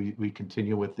 lanes. We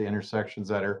continue with the intersections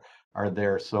that are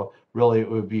there. So really,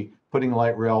 it would be putting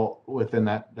light rail within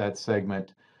that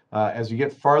segment. As you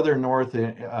get farther north,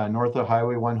 north of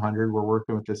Highway 100, we're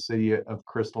working with the city of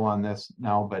Crystal on this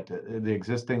now, but the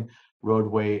existing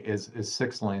roadway is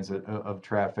 6 lanes of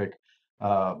traffic,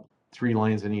 3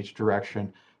 lanes in each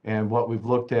direction. And what we've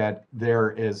looked at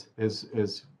there is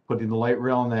putting the light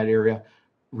rail in that area,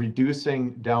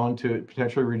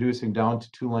 potentially reducing down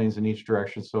to 2 lanes in each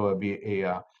direction. So it'd be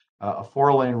a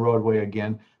 4-lane roadway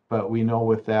again. But we know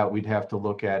with that, we'd have to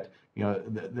look at,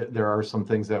 there are some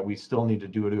things that we still need to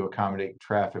do to accommodate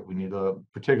traffic. We need to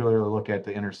particularly look at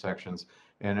the intersections.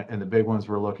 And the big ones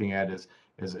we're looking at is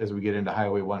as we get into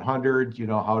Highway 100,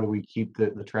 how do we keep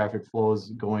the traffic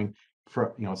flows going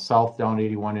from, south down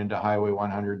 81 into Highway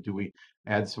 100? Do we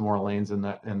add some more lanes in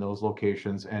those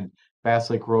locations? And Bass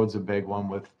Lake Road's a big one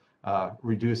with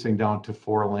reducing down to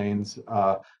 4 lanes.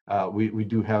 We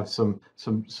do have some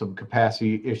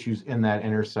capacity issues in that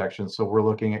intersection. So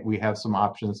we have some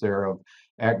options there of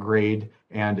at grade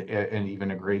and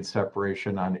even a grade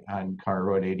separation on County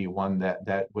Road 81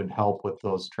 that would help with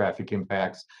those traffic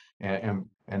impacts and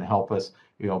help us,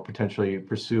 potentially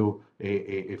pursue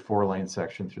a 4-lane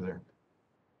section through there.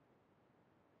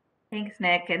 Thanks,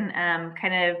 Nick. And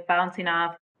kind of bouncing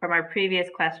off from our previous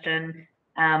question,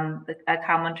 a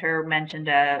commenter mentioned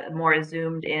a more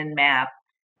zoomed in map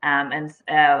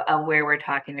of where we're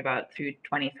talking about through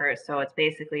 21st. So it's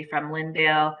basically from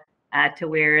Lindale to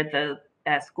where the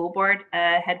school board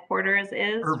headquarters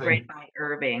is, Irving. right by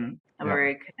Irving, Yeah. where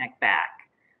we connect back.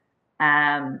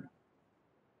 And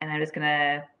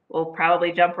we'll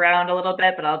probably jump around a little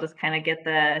bit, but I'll just kind of get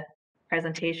the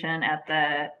presentation at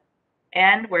the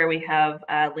end where we have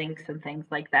links and things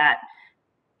like that.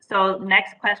 So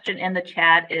next question in the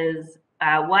chat is,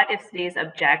 what if cities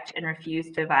object and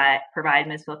refuse to provide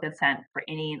municipal consent for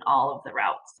any and all of the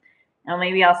routes? Now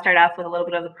maybe I'll start off with a little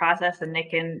bit of the process, and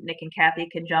Nick and Kathy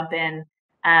can jump in.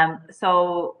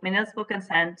 So municipal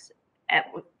consent,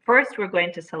 first we're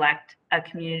going to select a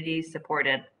community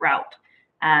supported route.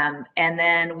 And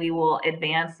then we will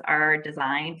advance our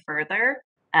design further.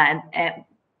 And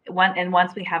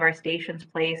once we have our stations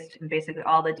placed and basically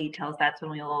all the details, that's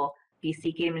when we will be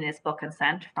seeking municipal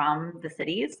consent from the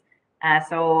cities.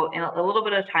 So in a little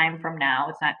bit of time from now,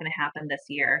 it's not going to happen this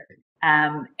year.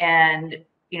 And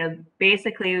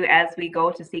basically, as we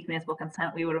go to seek municipal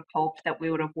consent, we would have hoped that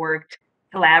we would have worked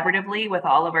collaboratively with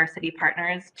all of our city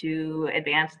partners to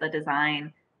advance the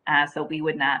design, so we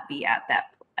would not be at that,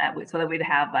 so that we'd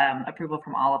have approval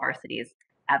from all of our cities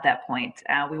at that point.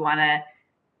 We want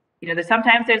to,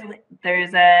 sometimes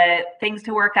there's things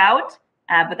to work out,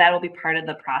 but that will be part of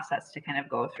the process to kind of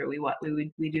go through.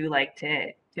 We do like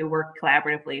to work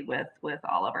collaboratively with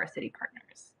all of our city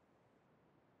partners.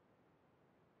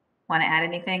 Want to add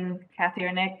anything, Kathy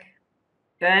or Nick?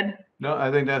 Good? No, I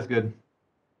think that's good.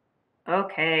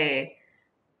 Okay.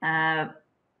 Can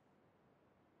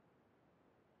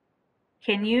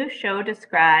you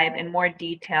describe in more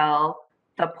detail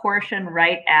the portion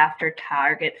right after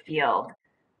target field?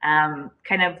 I'm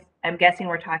guessing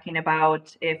we're talking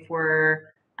about if we're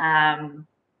I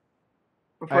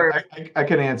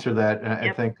can answer that. Yep. I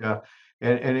think,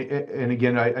 and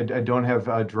again, I don't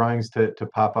have drawings to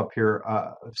pop up here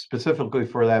specifically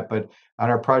for that, but on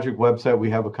our project website, we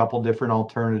have a couple different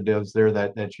alternatives there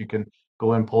that you can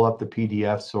go and pull up the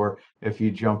PDFs, or if you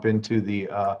jump into the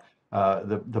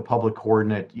public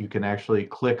coordinate, you can actually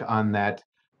click on that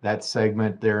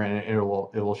segment there, and it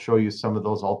will show you some of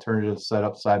those alternatives set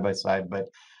up side by side. But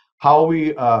how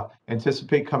we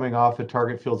anticipate coming off at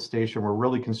Target Field Station, we're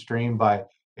really constrained by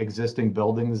existing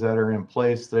buildings that are in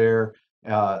place there,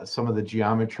 some of the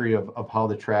geometry of how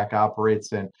the track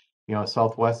operates. And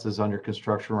Southwest is under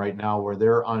construction right now, where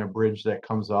they're on a bridge that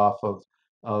comes off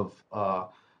of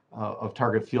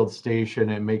Target Field Station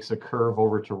and makes a curve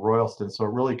over to Royalston. So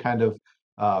it really kind of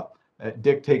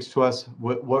dictates to us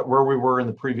where we were in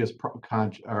the previous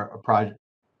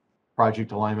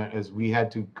project alignment, as we had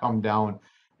to come down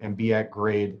and be at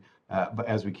grade but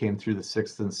as we came through the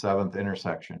 6th and 7th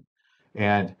intersection.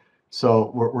 And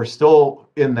so we're still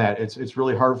in that. It's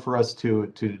really hard for us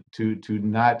to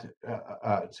not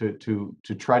to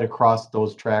try to cross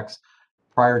those tracks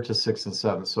prior to 6th and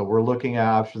 7th. So we're looking at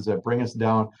options that bring us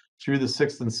down through the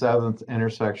 6th and 7th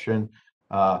intersection,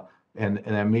 and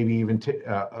then maybe even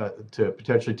to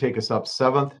potentially take us up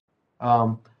 7th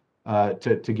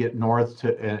to get north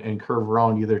and curve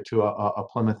around either to a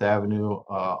Plymouth Avenue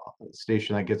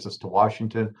station that gets us to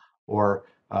Washington, or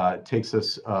takes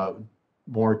us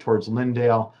more towards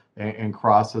Lindale and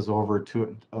crosses over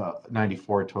to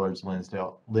 94 towards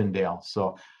Lindale.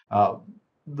 So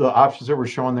the options that we're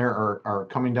showing there are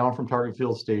coming down from Target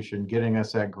Field Station, getting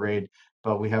us at grade,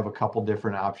 but we have a couple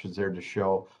different options there to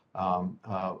show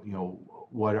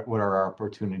what our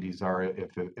opportunities are,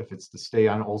 if it's to stay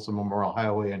on Olson Memorial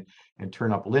Highway and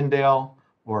turn up Lindale,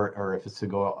 or if it's to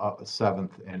go up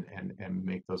 7th and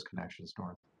make those connections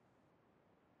north.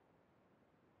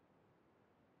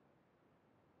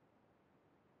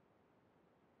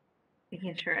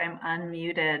 making sure I'm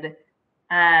unmuted.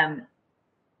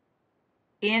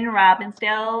 In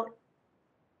Robbinsdale,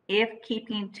 if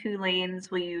keeping 2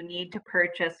 lanes, will you need to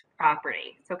purchase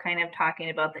property? So kind of talking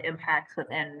about the impacts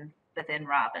within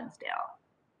Robbinsdale.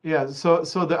 Yeah, so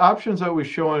the options that we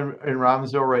show in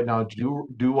Robbinsdale right now do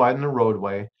widen the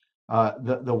roadway.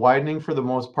 The widening for the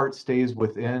most part stays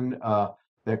within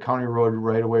that county road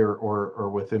right away or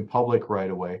within public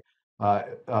right away.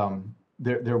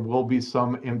 There will be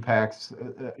some impacts,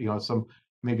 some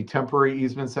maybe temporary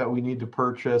easements that we need to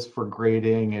purchase for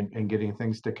grading and getting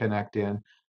things to connect in.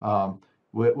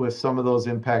 With some of those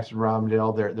impacts in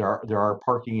Robbinsdale, there are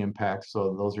parking impacts.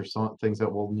 So those are some things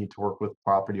that we'll need to work with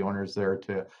property owners there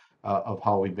to of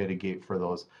how we mitigate for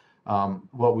those.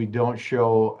 What we don't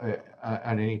show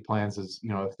on any plans is,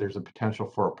 if there's a potential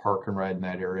for a park and ride in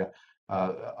that area.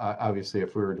 Obviously,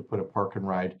 if we were to put a park and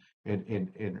ride in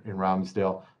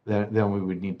Robbinsdale, then we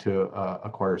would need to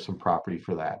acquire some property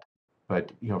for that.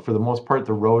 But for the most part,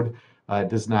 the road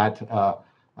does not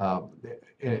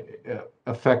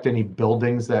affect any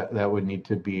buildings that would need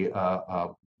to be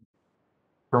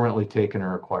permanently taken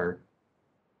or acquired.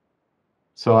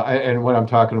 So, and what I'm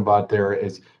talking about there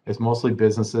is mostly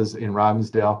businesses in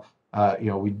Robbinsdale.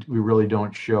 We really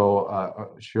don't show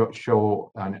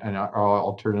on our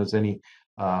alternatives any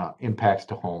impacts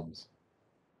to homes.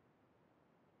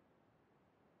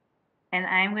 And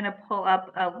I'm going to pull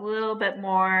up a little bit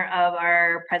more of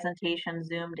our presentation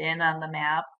zoomed in on the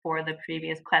map for the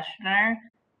previous questioner,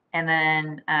 and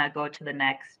then go to the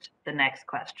next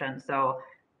question. So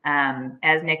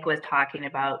as Nick was talking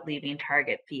about leaving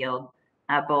Target Field,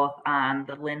 both on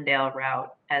the Lyndale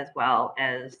route as well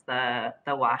as the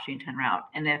Washington route.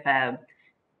 And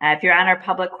if you're on our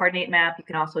public coordinate map, you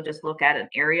can also just look at an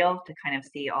aerial to kind of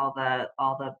see all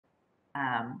the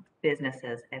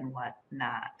businesses and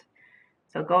whatnot.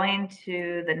 So going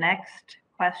to the next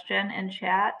question in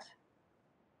chat.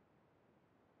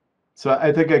 So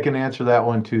I think I can answer that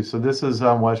one too. So this is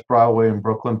on West Broadway in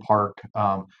Brooklyn Park.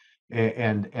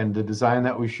 And the design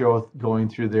that we show going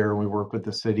through there, and we work with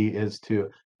the city, is to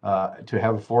have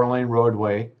a 4-lane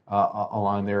roadway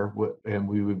along there, and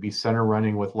we would be center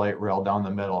running with light rail down the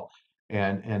middle.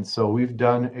 And so we've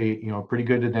done a pretty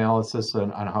good analysis on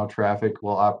how traffic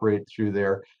will operate through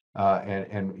there,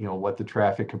 and what the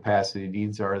traffic capacity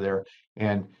needs are there.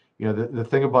 And the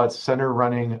thing about center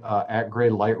running at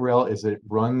grade light rail is it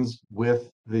runs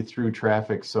with the through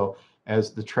traffic. So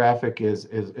as the traffic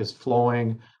is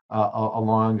flowing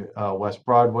along West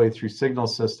Broadway through signal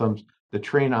systems, the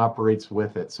train operates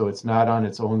with it. So it's not on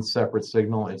its own separate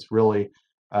signal. It's really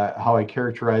how I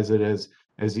characterize it as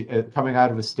coming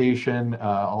out of a station,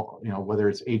 whether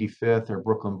it's 85th or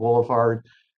Brooklyn Boulevard,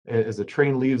 as the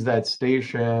train leaves that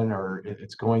station or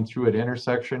it's going through an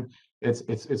intersection,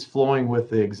 it's flowing with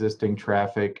the existing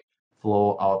traffic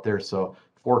flow out there. So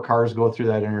 4 cars go through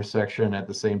that intersection at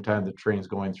the same time the train's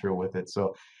going through with it.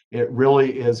 So it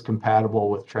really is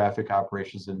compatible with traffic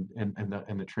operations, and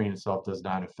the train itself does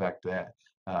not affect that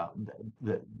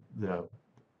the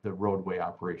roadway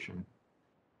operation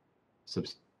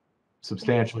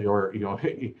substantially, or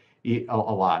a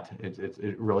lot.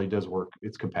 It really does work.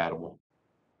 It's compatible.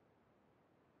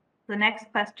 The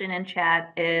next question in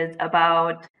chat is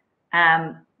about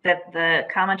that the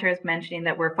commenter is mentioning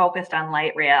that we're focused on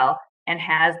light rail, and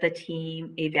has the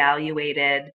team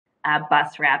evaluated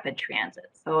bus rapid transit.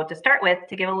 So to start with,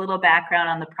 to give a little background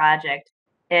on the project,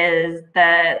 is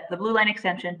the Blue Line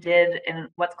extension did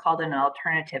what's called an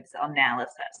alternatives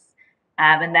analysis.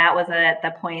 And that was at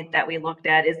the point that we looked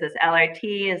at, is this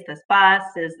LRT, is this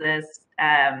bus, is this,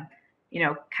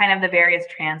 kind of the various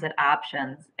transit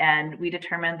options. And we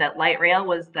determined that light rail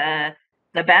was the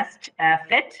best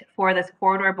fit for this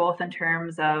corridor, both in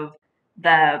terms of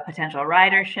the potential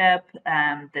ridership,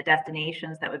 the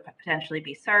destinations that would potentially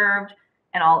be served,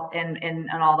 and all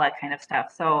that kind of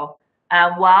stuff. So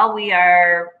while we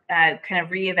are kind of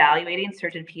reevaluating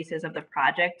certain pieces of the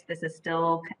project, this is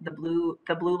still the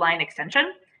blue line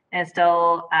extension, and it's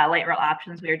still light rail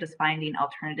options. We are just finding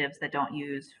alternatives that don't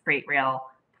use freight rail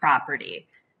property.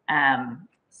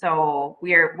 So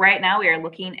right now we are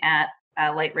looking at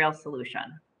a light rail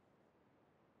solution.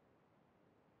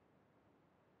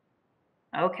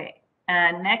 Okay,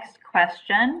 next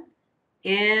question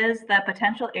is the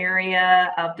potential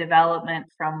area of development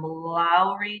from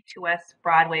Lowry to West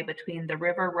Broadway between the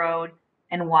River Road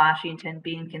and Washington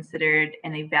being considered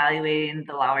in evaluating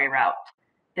the Lowry route.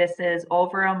 This is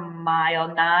over a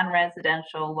mile,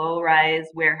 non-residential, low-rise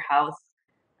warehouse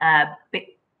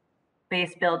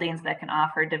base buildings that can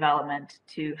offer development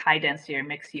to high density or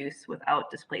mixed use without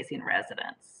displacing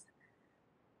residents.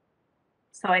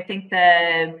 So I think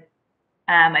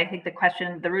I think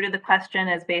the root of the question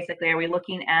is basically, are we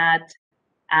looking at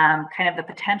kind of the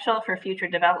potential for future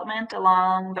development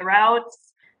along the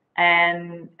routes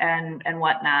and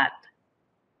whatnot?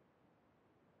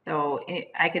 So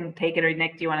I can take it, or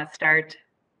Nick, do you want to start?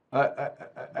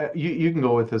 You can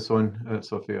go with this one,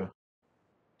 Sophia.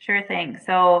 Sure thing.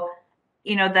 So,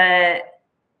 the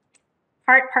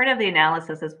part of the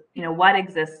analysis is, what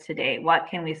exists today? What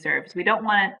can we serve? So we don't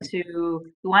want we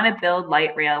want to build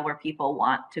light rail where people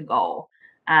want to go,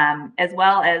 as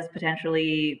well as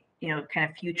potentially, kind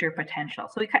of future potential.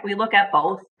 So we look at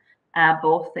both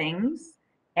things,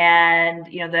 and,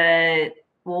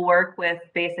 we'll work with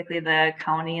basically the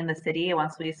county and the city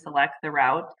once we select the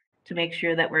route to make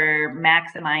sure that we're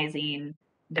maximizing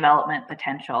development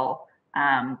potential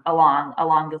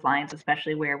along those lines,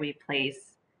 especially where we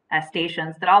place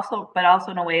stations, but also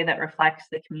in a way that reflects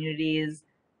the community's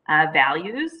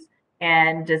values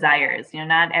and desires.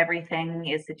 Not everything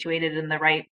is situated in the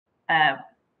right.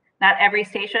 Not every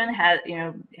station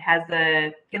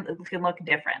can look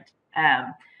different.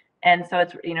 And so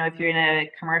it's, if you're in a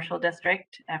commercial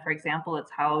district, for example,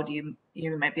 it's how do you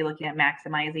might be looking at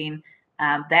maximizing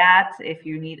that. If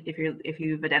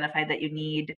you've identified that you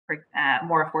need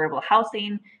more affordable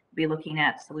housing, be looking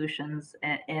at solutions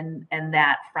in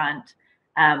that front.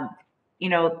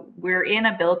 We're in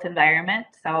a built environment,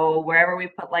 so wherever we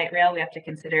put light rail, we have to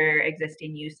consider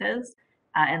existing uses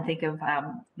and think of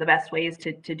the best ways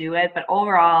to do it. But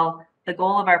overall, the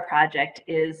goal of our project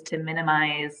is to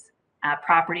minimize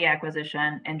property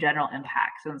acquisition and general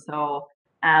impacts. And so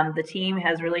the team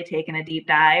has really taken a deep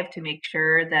dive to make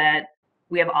sure that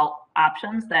we have all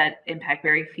options that impact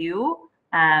very few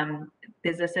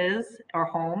businesses or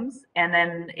homes. And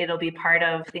then it'll be part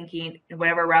of thinking,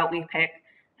 whatever route we pick,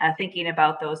 thinking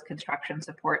about those construction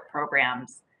support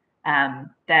programs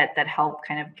that help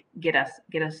kind of get us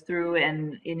through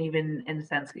and even in a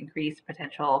sense increase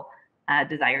potential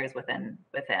desires within.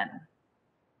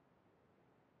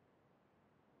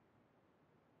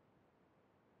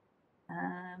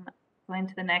 Going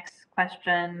to the next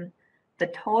question. The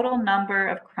total number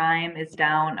of crime is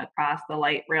down across the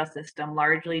light rail system,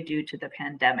 largely due to the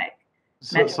pandemic.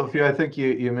 So, Sophia, I think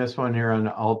you missed one here on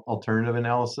alternative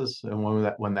analysis and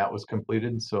when that was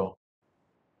completed. So,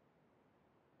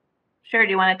 sure.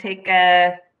 Do you want to take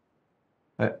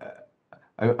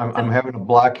I'm having a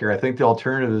block here. I think the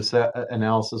alternative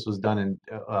analysis was done in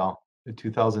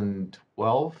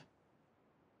 2012.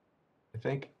 I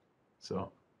think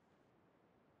so.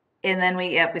 And then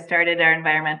we started our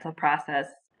environmental process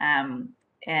and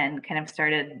kind of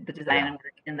started the design and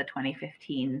work in the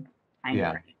 2015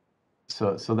 timeframe.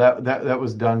 So that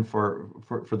was done for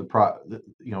the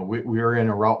we were in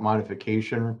a route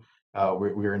modification.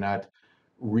 We were not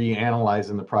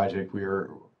reanalyzing the project. We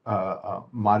were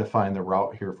modifying the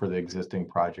route here for the existing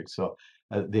project. So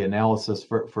the analysis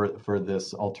for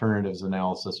this alternatives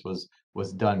analysis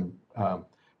was done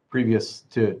previous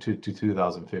to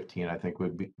 2015, I think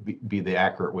would be the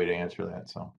accurate way to answer that.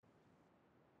 So.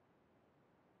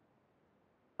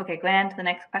 Okay, going on to the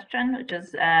next question,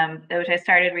 which I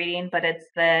started reading, but it's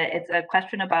a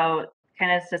question about,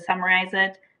 kind of to summarize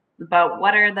it, about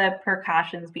what are the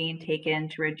precautions being taken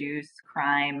to reduce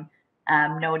crime,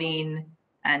 noting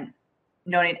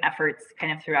efforts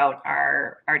kind of throughout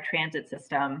our transit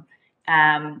system,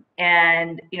 and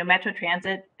Metro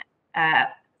Transit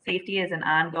safety is an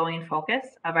ongoing focus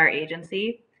of our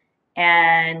agency.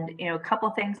 And a couple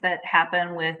things that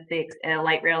happen with the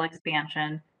light rail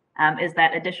expansion is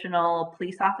that additional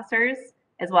police officers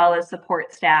as well as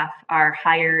support staff are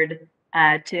hired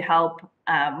to help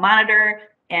monitor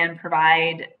and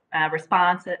provide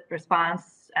response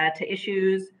to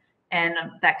issues and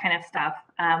that kind of stuff.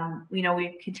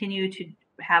 We continue to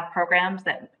have programs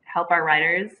that help our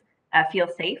riders feel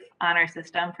safe on our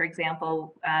system. For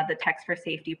example, the Text for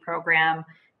Safety program.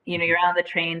 You're on the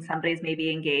train, somebody's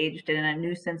maybe engaged in a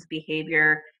nuisance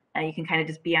behavior. You can kind of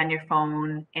just be on your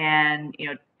phone and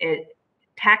it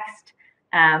text,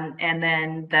 and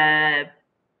then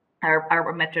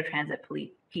our Metro Transit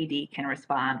PD can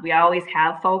respond. We always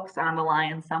have folks on the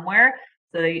line somewhere,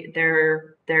 so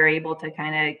they're able to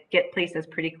kind of get places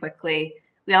pretty quickly.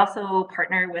 We also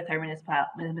partner with our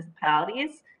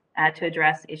municipalities to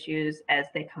address issues as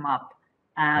they come up.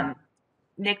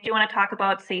 Nick, do you want to talk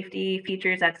about safety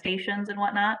features at stations and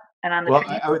whatnot? And on the well,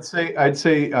 I'd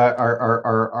say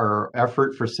our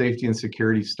effort for safety and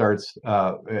security starts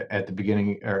at the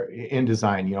beginning or in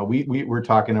design. We're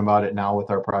talking about it now with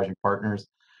our project partners,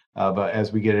 but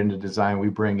as we get into design, we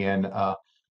bring in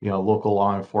local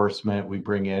law enforcement. We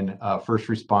bring in first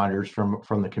responders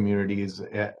from the communities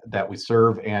that we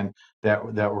serve and that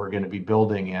we're going to be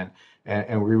building in.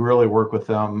 And we really work with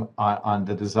them on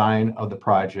the design of the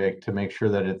project to make sure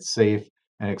that it's safe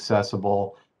and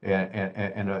accessible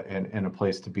and a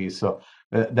place to be. So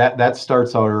that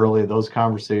starts out early. Those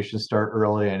conversations start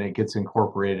early, and it gets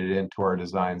incorporated into our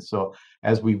design. So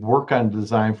as we work on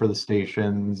design for the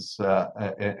stations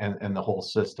and the whole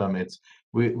system,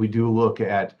 we do look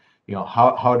at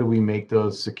how do we make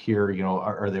those secure?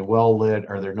 Are they well lit?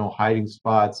 Are there no hiding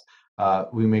spots?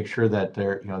 We make sure that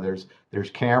there's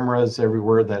cameras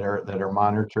everywhere that are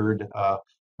monitored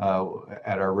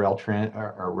at our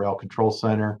rail control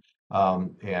center,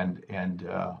 and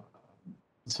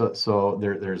so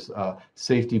there's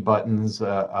safety buttons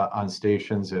on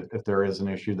stations if there is an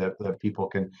issue that people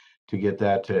can to get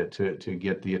that to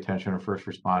get the attention of first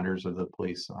responders or the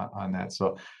police on that.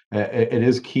 So it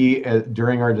is key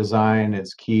during our design.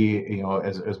 It's key,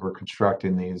 as we're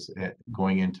constructing these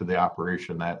going into the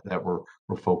operation that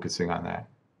we're focusing on that.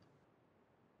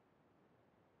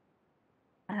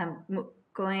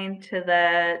 Going to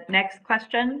the next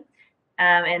question.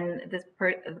 And the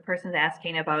person's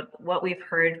asking about what we've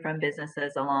heard from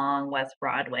businesses along West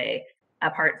Broadway,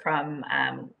 apart from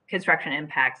construction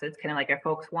impacts. It's kind of like, are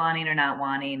folks wanting or not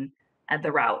wanting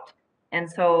the route? And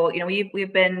so,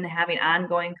 we've been having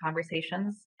ongoing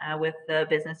conversations with the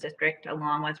business district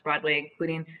along West Broadway,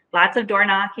 including lots of door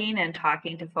knocking and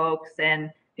talking to folks.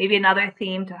 And maybe another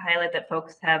theme to highlight that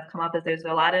folks have come up is there's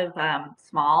a lot of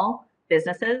small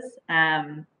businesses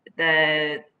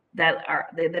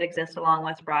that exist along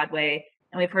West Broadway,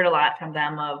 and we've heard a lot from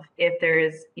them of if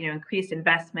there's increased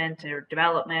investment or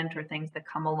development or things that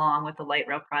come along with the light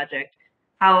rail project,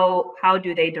 how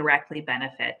do they directly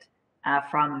benefit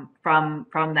from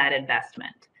that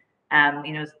investment?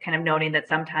 Kind of noting that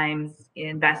sometimes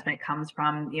investment comes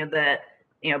from the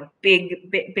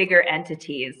bigger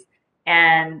entities,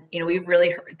 and we've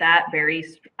really heard that very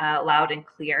loud and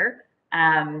clear.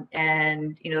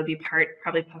 And it'll be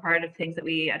probably part of things that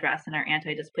we address in our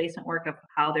anti-displacement work of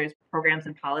how there's programs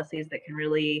and policies that can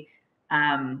really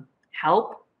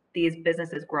help these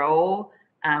businesses grow,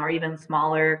 or even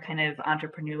smaller kind of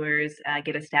entrepreneurs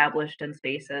get established in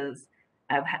spaces.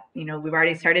 We've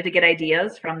already started to get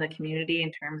ideas from the community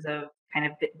in terms of kind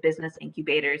of business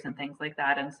incubators and things like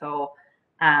that. And so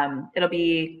it'll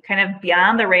be kind of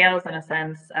beyond the rails in a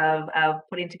sense of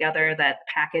putting together that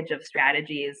package of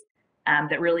strategies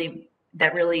that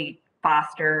really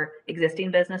foster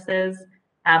existing businesses.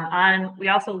 We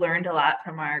also learned a lot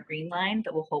from our Green Line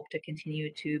that we'll hope to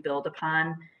continue to build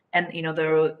upon, and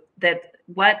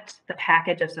what the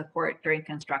package of support during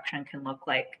construction can look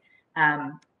like.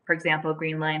 For example,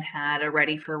 Green Line had a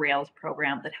Ready for Rails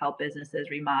program that helped businesses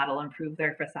remodel, improve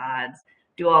their facades,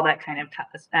 do all that kind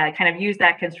of use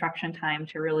that construction time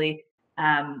to really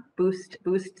boost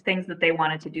things that they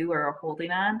wanted to do or are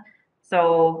holding on.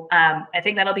 So I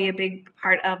think that'll be a big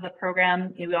part of the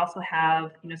program. We also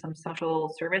have some social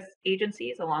service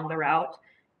agencies along the route,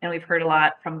 and we've heard a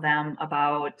lot from them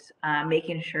about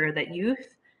making sure that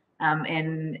youth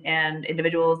and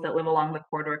individuals that live along the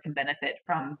corridor can benefit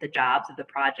from the jobs of the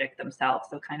project themselves.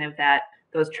 So kind of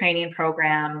those training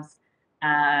programs,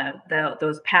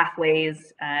 those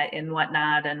pathways and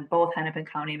whatnot, and both Hennepin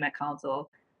County and Met Council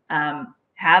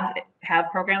have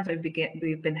programs.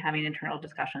 We've been having internal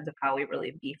discussions of how we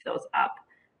really beef those up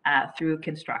through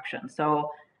construction. So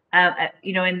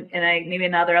maybe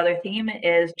another theme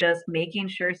is just making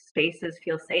sure spaces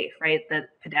feel safe, right? That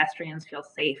pedestrians feel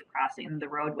safe crossing the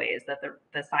roadways, that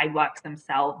the sidewalks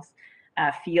themselves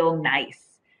feel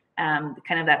nice,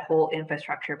 kind of that whole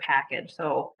infrastructure package.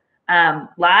 So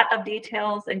lot of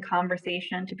details and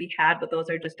conversation to be had, but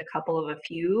those are just a couple of a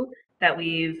few that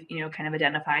we've kind of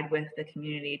identified with the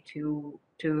community to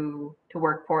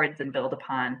work towards and build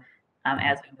upon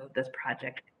as we move this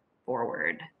project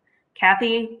forward.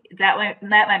 Kathy, that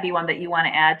might be one that you want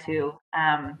to add to.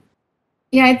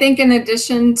 Yeah, I think in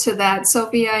addition to that,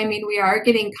 Sophia, I mean, we are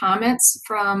getting comments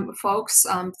from folks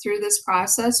through this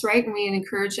process, right? And we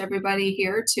encourage everybody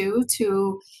here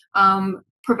to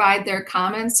provide their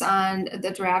comments on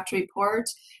the draft report.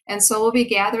 And so we'll be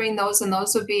gathering those, and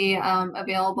those will be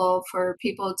available for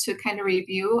people to kind of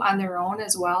review on their own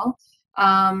as well,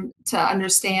 to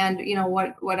understand,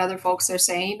 what other folks are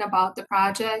saying about the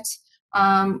project.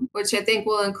 Which I think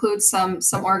will include some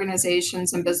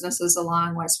organizations and businesses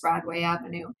along West Broadway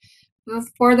Avenue.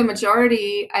 For the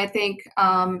majority, I think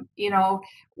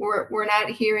we're not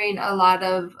hearing a lot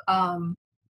of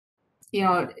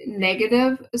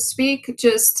negative speak,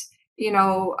 just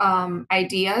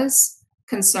ideas,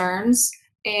 concerns,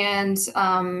 And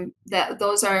that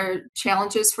those are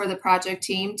challenges for the project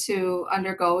team to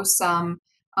undergo some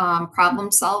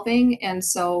problem solving. And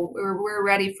so we're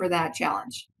ready for that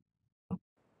challenge.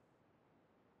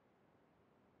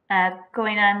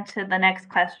 Going on to the next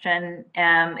question,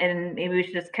 and maybe we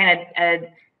should just kind of,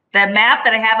 the map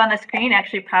that I have on the screen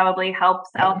actually probably helps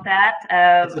out that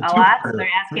a lot. So they're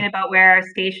asking about where our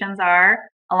stations are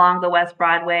along the West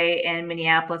Broadway and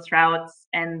Minneapolis routes,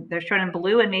 and they're shown in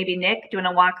blue. And maybe Nick, do you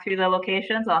want to walk through the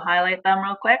locations? I'll highlight them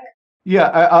real quick. Yeah,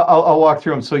 I'll walk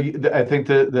through them. So I think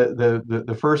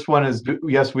the first one is,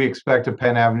 yes, we expect a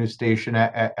Penn Avenue station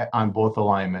on both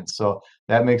alignments. So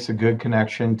that makes a good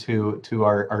connection to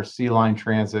our C line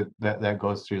transit that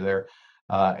goes through there,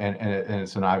 and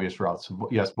it's an obvious route. So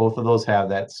yes, both of those have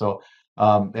that. So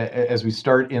as we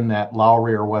start in that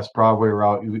Lowry or West Broadway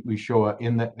route, we show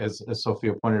in the, as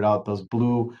Sophia pointed out, those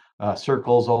blue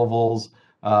circles, ovals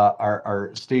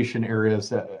are station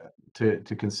areas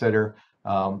to consider.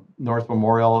 North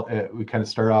Memorial, we kind of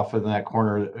start off in that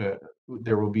corner.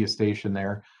 There will be a station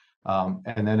there,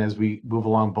 and then as we move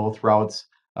along both routes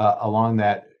along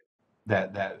that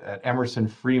Emerson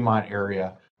Fremont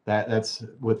area, that's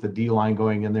with the D line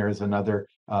going in there is another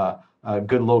a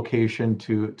good location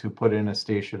to put in a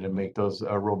station and make those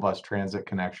robust transit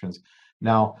connections.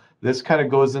 Now, this kind of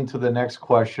goes into the next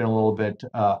question a little bit.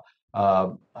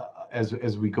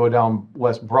 As we go down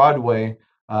West Broadway,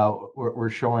 we're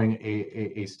showing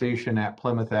a station at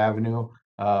Plymouth Avenue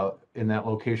in that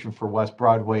location for West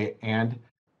Broadway and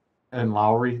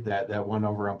Lowry. That one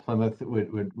over on Plymouth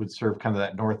would serve kind of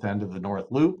that north end of the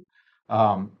North Loop.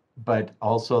 But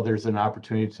also there's an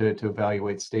opportunity to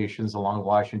evaluate stations along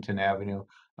Washington Avenue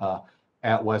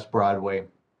at West Broadway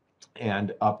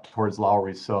and up towards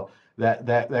Lowry. So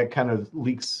that kind of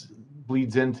bleeds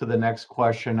into the next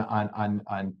question on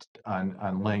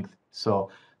length. So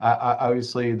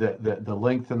obviously the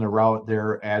length in the route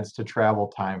there adds to travel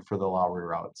time for the Lowry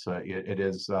route. So it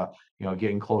is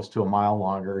getting close to a mile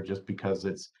longer just because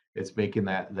it's making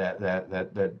that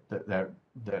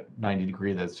 90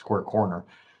 degree, that square corner.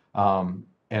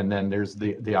 And then there's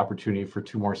the opportunity for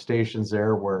 2 more stations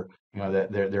there where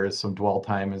that there is some dwell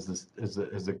time as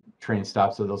the train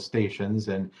stops at those stations,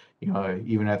 and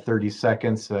even at 30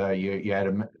 seconds you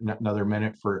add another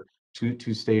minute for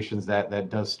two stations. That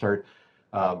does start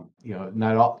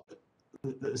not all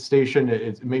the station,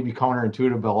 it may be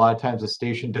counterintuitive, but a lot of times a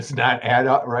station does not add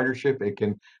up ridership. It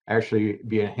can actually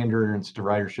be a hindrance to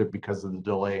ridership because of the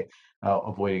delay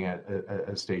of waiting at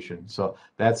a station. So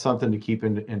that's something to keep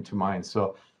into mind.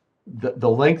 So the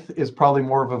length is probably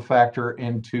more of a factor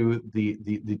into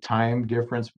the time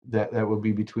difference that would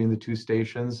be between the two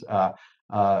stations.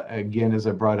 Again, as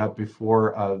I brought up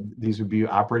before, these would be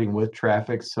operating with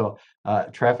traffic. So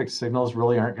traffic signals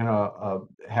really aren't going to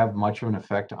have much of an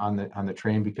effect on the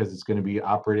train because it's going to be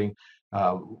operating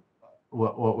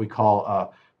what we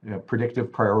call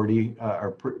predictive priority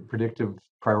or predictive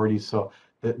priority. So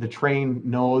the train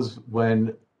knows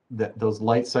when those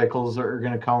light cycles are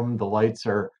going to come. The lights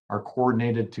are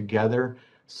coordinated together.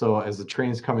 So as the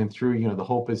train's coming through, the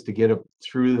hope is to get up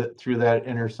through that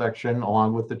intersection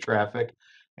along with the traffic,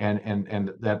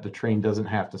 and that the train doesn't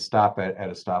have to stop at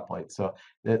a stoplight. So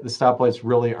the stoplights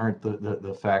really aren't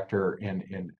the factor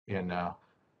in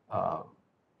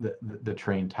the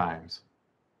train times.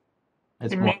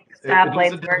 It's more, Make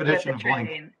stoplights work with the train.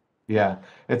 length. Yeah,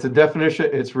 it's a definition.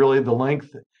 It's really the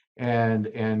length and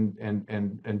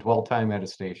dwell time at a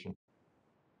station.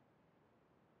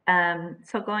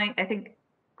 So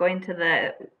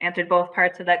answered both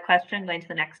parts of that question, going to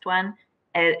the next one.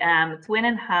 It's when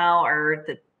and how are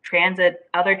the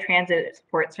other transit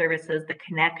support services, the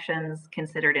connections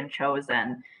considered and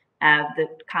chosen? The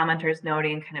commenters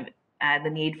noting kind of the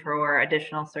need for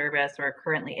additional service or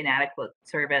currently inadequate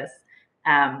service,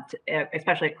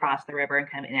 especially across the river, and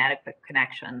kind of inadequate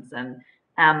connections. And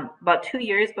about 2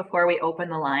 years before we open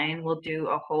the line, we'll do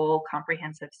a whole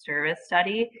comprehensive service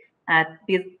study.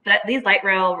 These light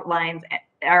rail lines,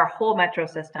 our whole metro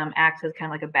system, acts as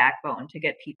kind of like a backbone to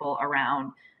get people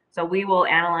around. So we will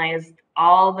analyze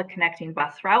all the connecting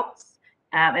bus routes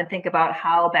and think about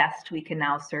how best we can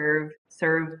now serve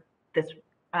this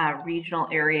regional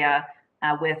area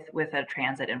with a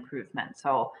transit improvement.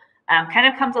 So kind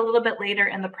of comes a little bit later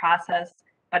in the process,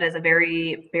 but is a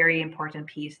very, very important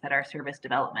piece that our service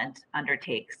development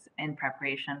undertakes in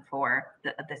preparation for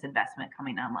this investment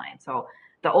coming online. So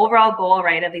the overall goal,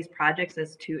 right, of these projects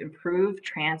is to improve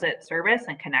transit service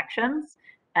and connections.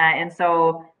 And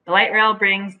so the light rail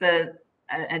brings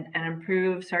an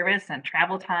improved service and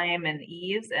travel time and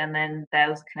ease, and then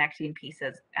those connecting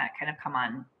pieces kind of come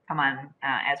on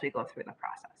as we go through the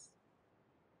process.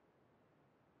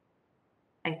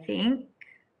 I think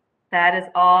that is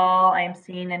all I'm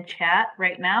seeing in chat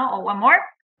right now. Oh, one more.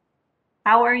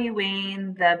 How are you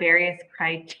weighing the various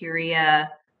criteria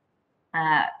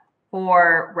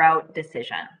for route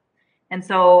decision? And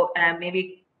so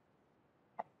maybe,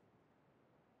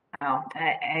 oh,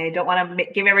 I don't want to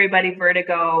give everybody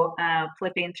vertigo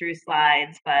flipping through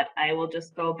slides, but I will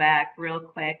just go back real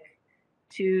quick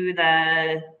to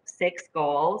the 6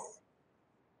 goals.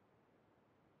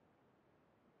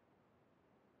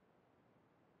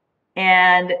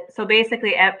 And so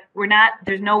basically,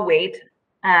 there's no weight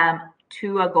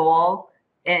to a goal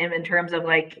in terms of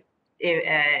like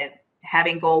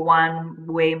having goal 1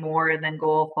 way more than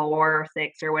goal 4 or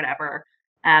 6 or whatever.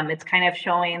 It's kind of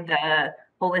showing the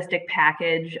holistic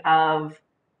package of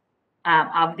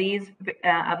these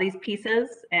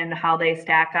pieces and how they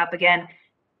stack up. Again,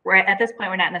 we're at this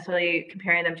point, we're not necessarily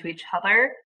comparing them to each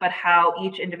other, but how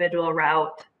each individual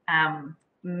route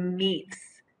meets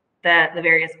the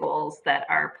various goals that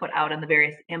are put out and the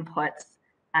various inputs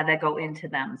that go into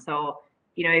them. So,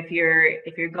 you know, if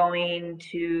you're going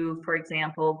to, for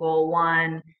example, goal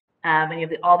 1, and you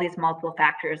have all these multiple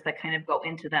factors that kind of go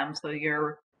into them. So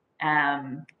your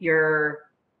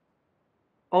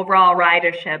overall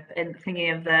ridership and thinking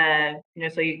of the, you know,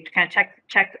 so you kind of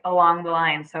check along the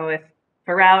line. So if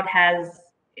a route has,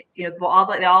 you know, well,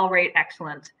 they all rate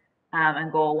excellent in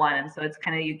goal 1, and so it's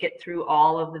kind of you get through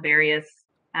all of the various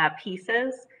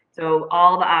pieces. So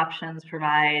all the options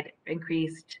provide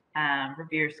increased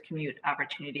reverse commute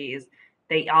opportunities.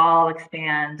 They all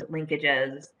expand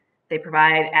linkages. They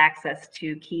provide access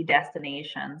to key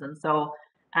destinations, and so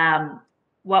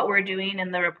what we're doing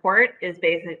in the report is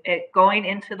basically going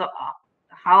into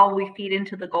how we feed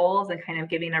into the goals and kind of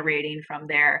giving a rating from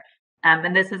there.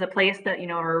 And this is a place that, you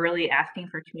know, we're really asking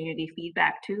for community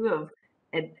feedback too, of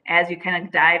it, as you kind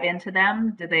of dive into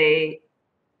them,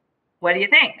 what do you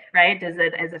think, right? Is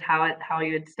it how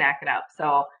you would stack it up?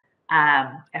 So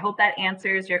I hope that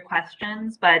answers your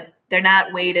questions, but they're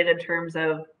not weighted in terms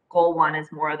of goal 1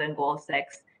 is more than goal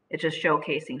 6. It's just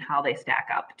showcasing how they stack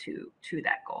up to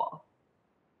that goal.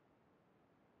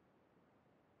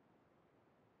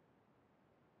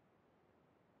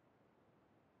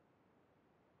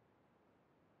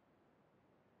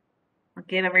 I'll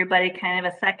give everybody kind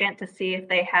of a second to see if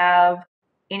they have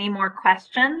any more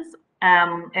questions.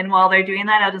 And while they're doing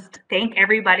that, I'll just thank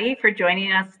everybody for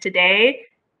joining us today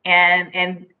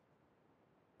and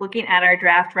looking at our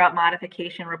draft route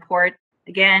modification report.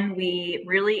 Again, we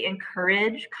really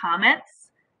encourage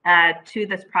comments to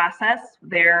this process.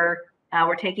 We're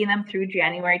taking them through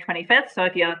January 25th. So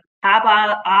if you hop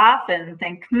off and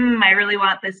think, I really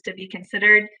want this to be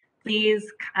considered, please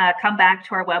come back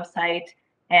to our website,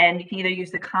 and you can either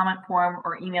use the comment form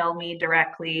or email me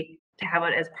directly to have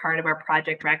it as part of our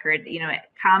project record. You know,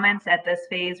 comments at this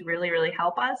phase really, really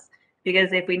help us,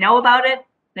 because if we know about it,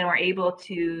 then we're able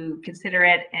to consider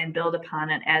it and build upon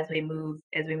it as we move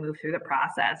through the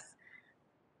process.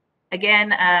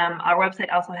 Again, our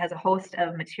website also has a host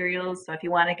of materials. So if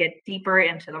you want to get deeper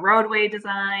into the roadway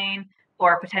design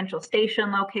or potential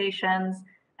station locations,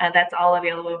 that's all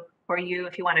available for you.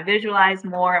 If you want to visualize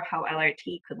more of how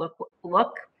LRT could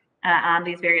look on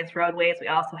these various roadways, we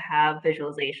also have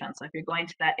visualization. So if you're going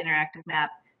to that interactive map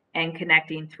and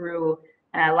connecting through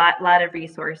a lot of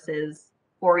resources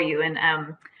for you, and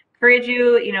encourage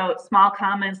you, you know, small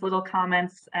comments, little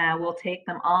comments, we'll take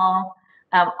them all.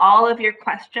 All of your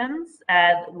questions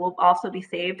will also be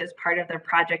saved as part of the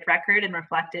project record and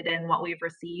reflected in what we've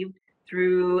received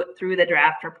through the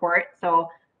draft report. So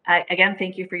again,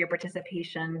 thank you for your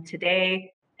participation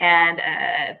today, and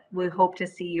we hope to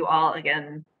see you all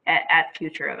again at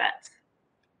future events.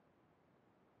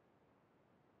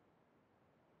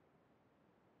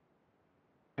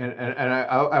 And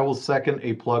I will second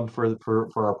a plug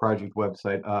for our project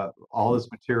website. All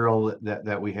this material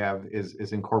that we have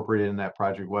is incorporated in that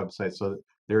project website. So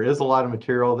there is a lot of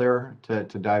material there to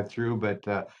dive through,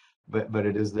 but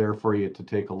it is there for you to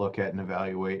take a look at and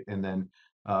evaluate. And then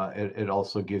it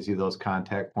also gives you those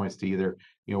contact points to either,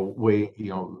 you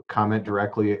know, comment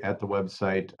directly at the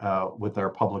website with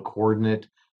our public coordinate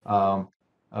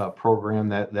program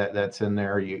that's in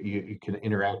there. You can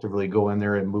interactively go in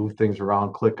there and move things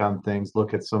around, click on things,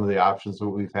 look at some of the options that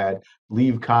we've had,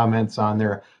 leave comments on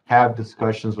there, have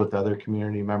discussions with other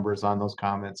community members on those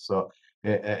comments. So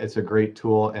it's a great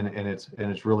tool, and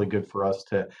it's really good for us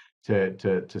to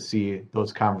see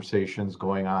those conversations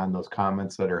going on, those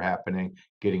comments that are happening,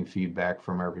 getting feedback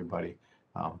from everybody.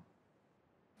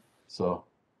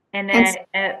 And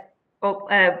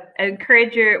I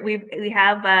encourage we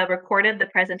have recorded the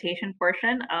presentation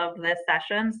portion of this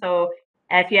session. So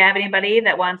If you have anybody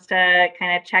that wants to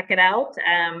kind of check it out,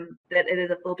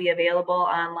 it will be available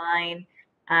online.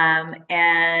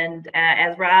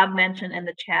 As Rob mentioned in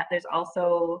the chat, there's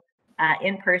also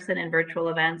in-person and virtual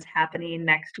events happening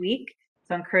next week.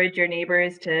 So encourage your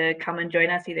neighbors to come and join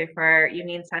us either for our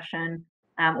evening session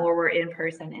or we're in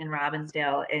person in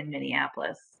Robbinsdale in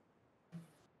Minneapolis.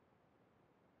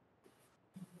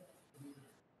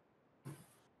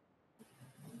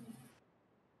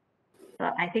 So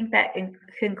I think that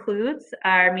concludes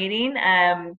our meeting.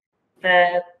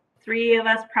 The three of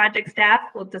us project staff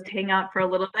will just hang out for a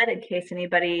little bit in case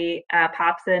anybody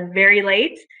pops in very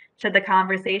late to the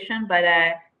conversation. But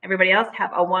everybody else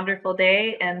have a wonderful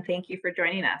day and thank you for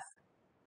joining us.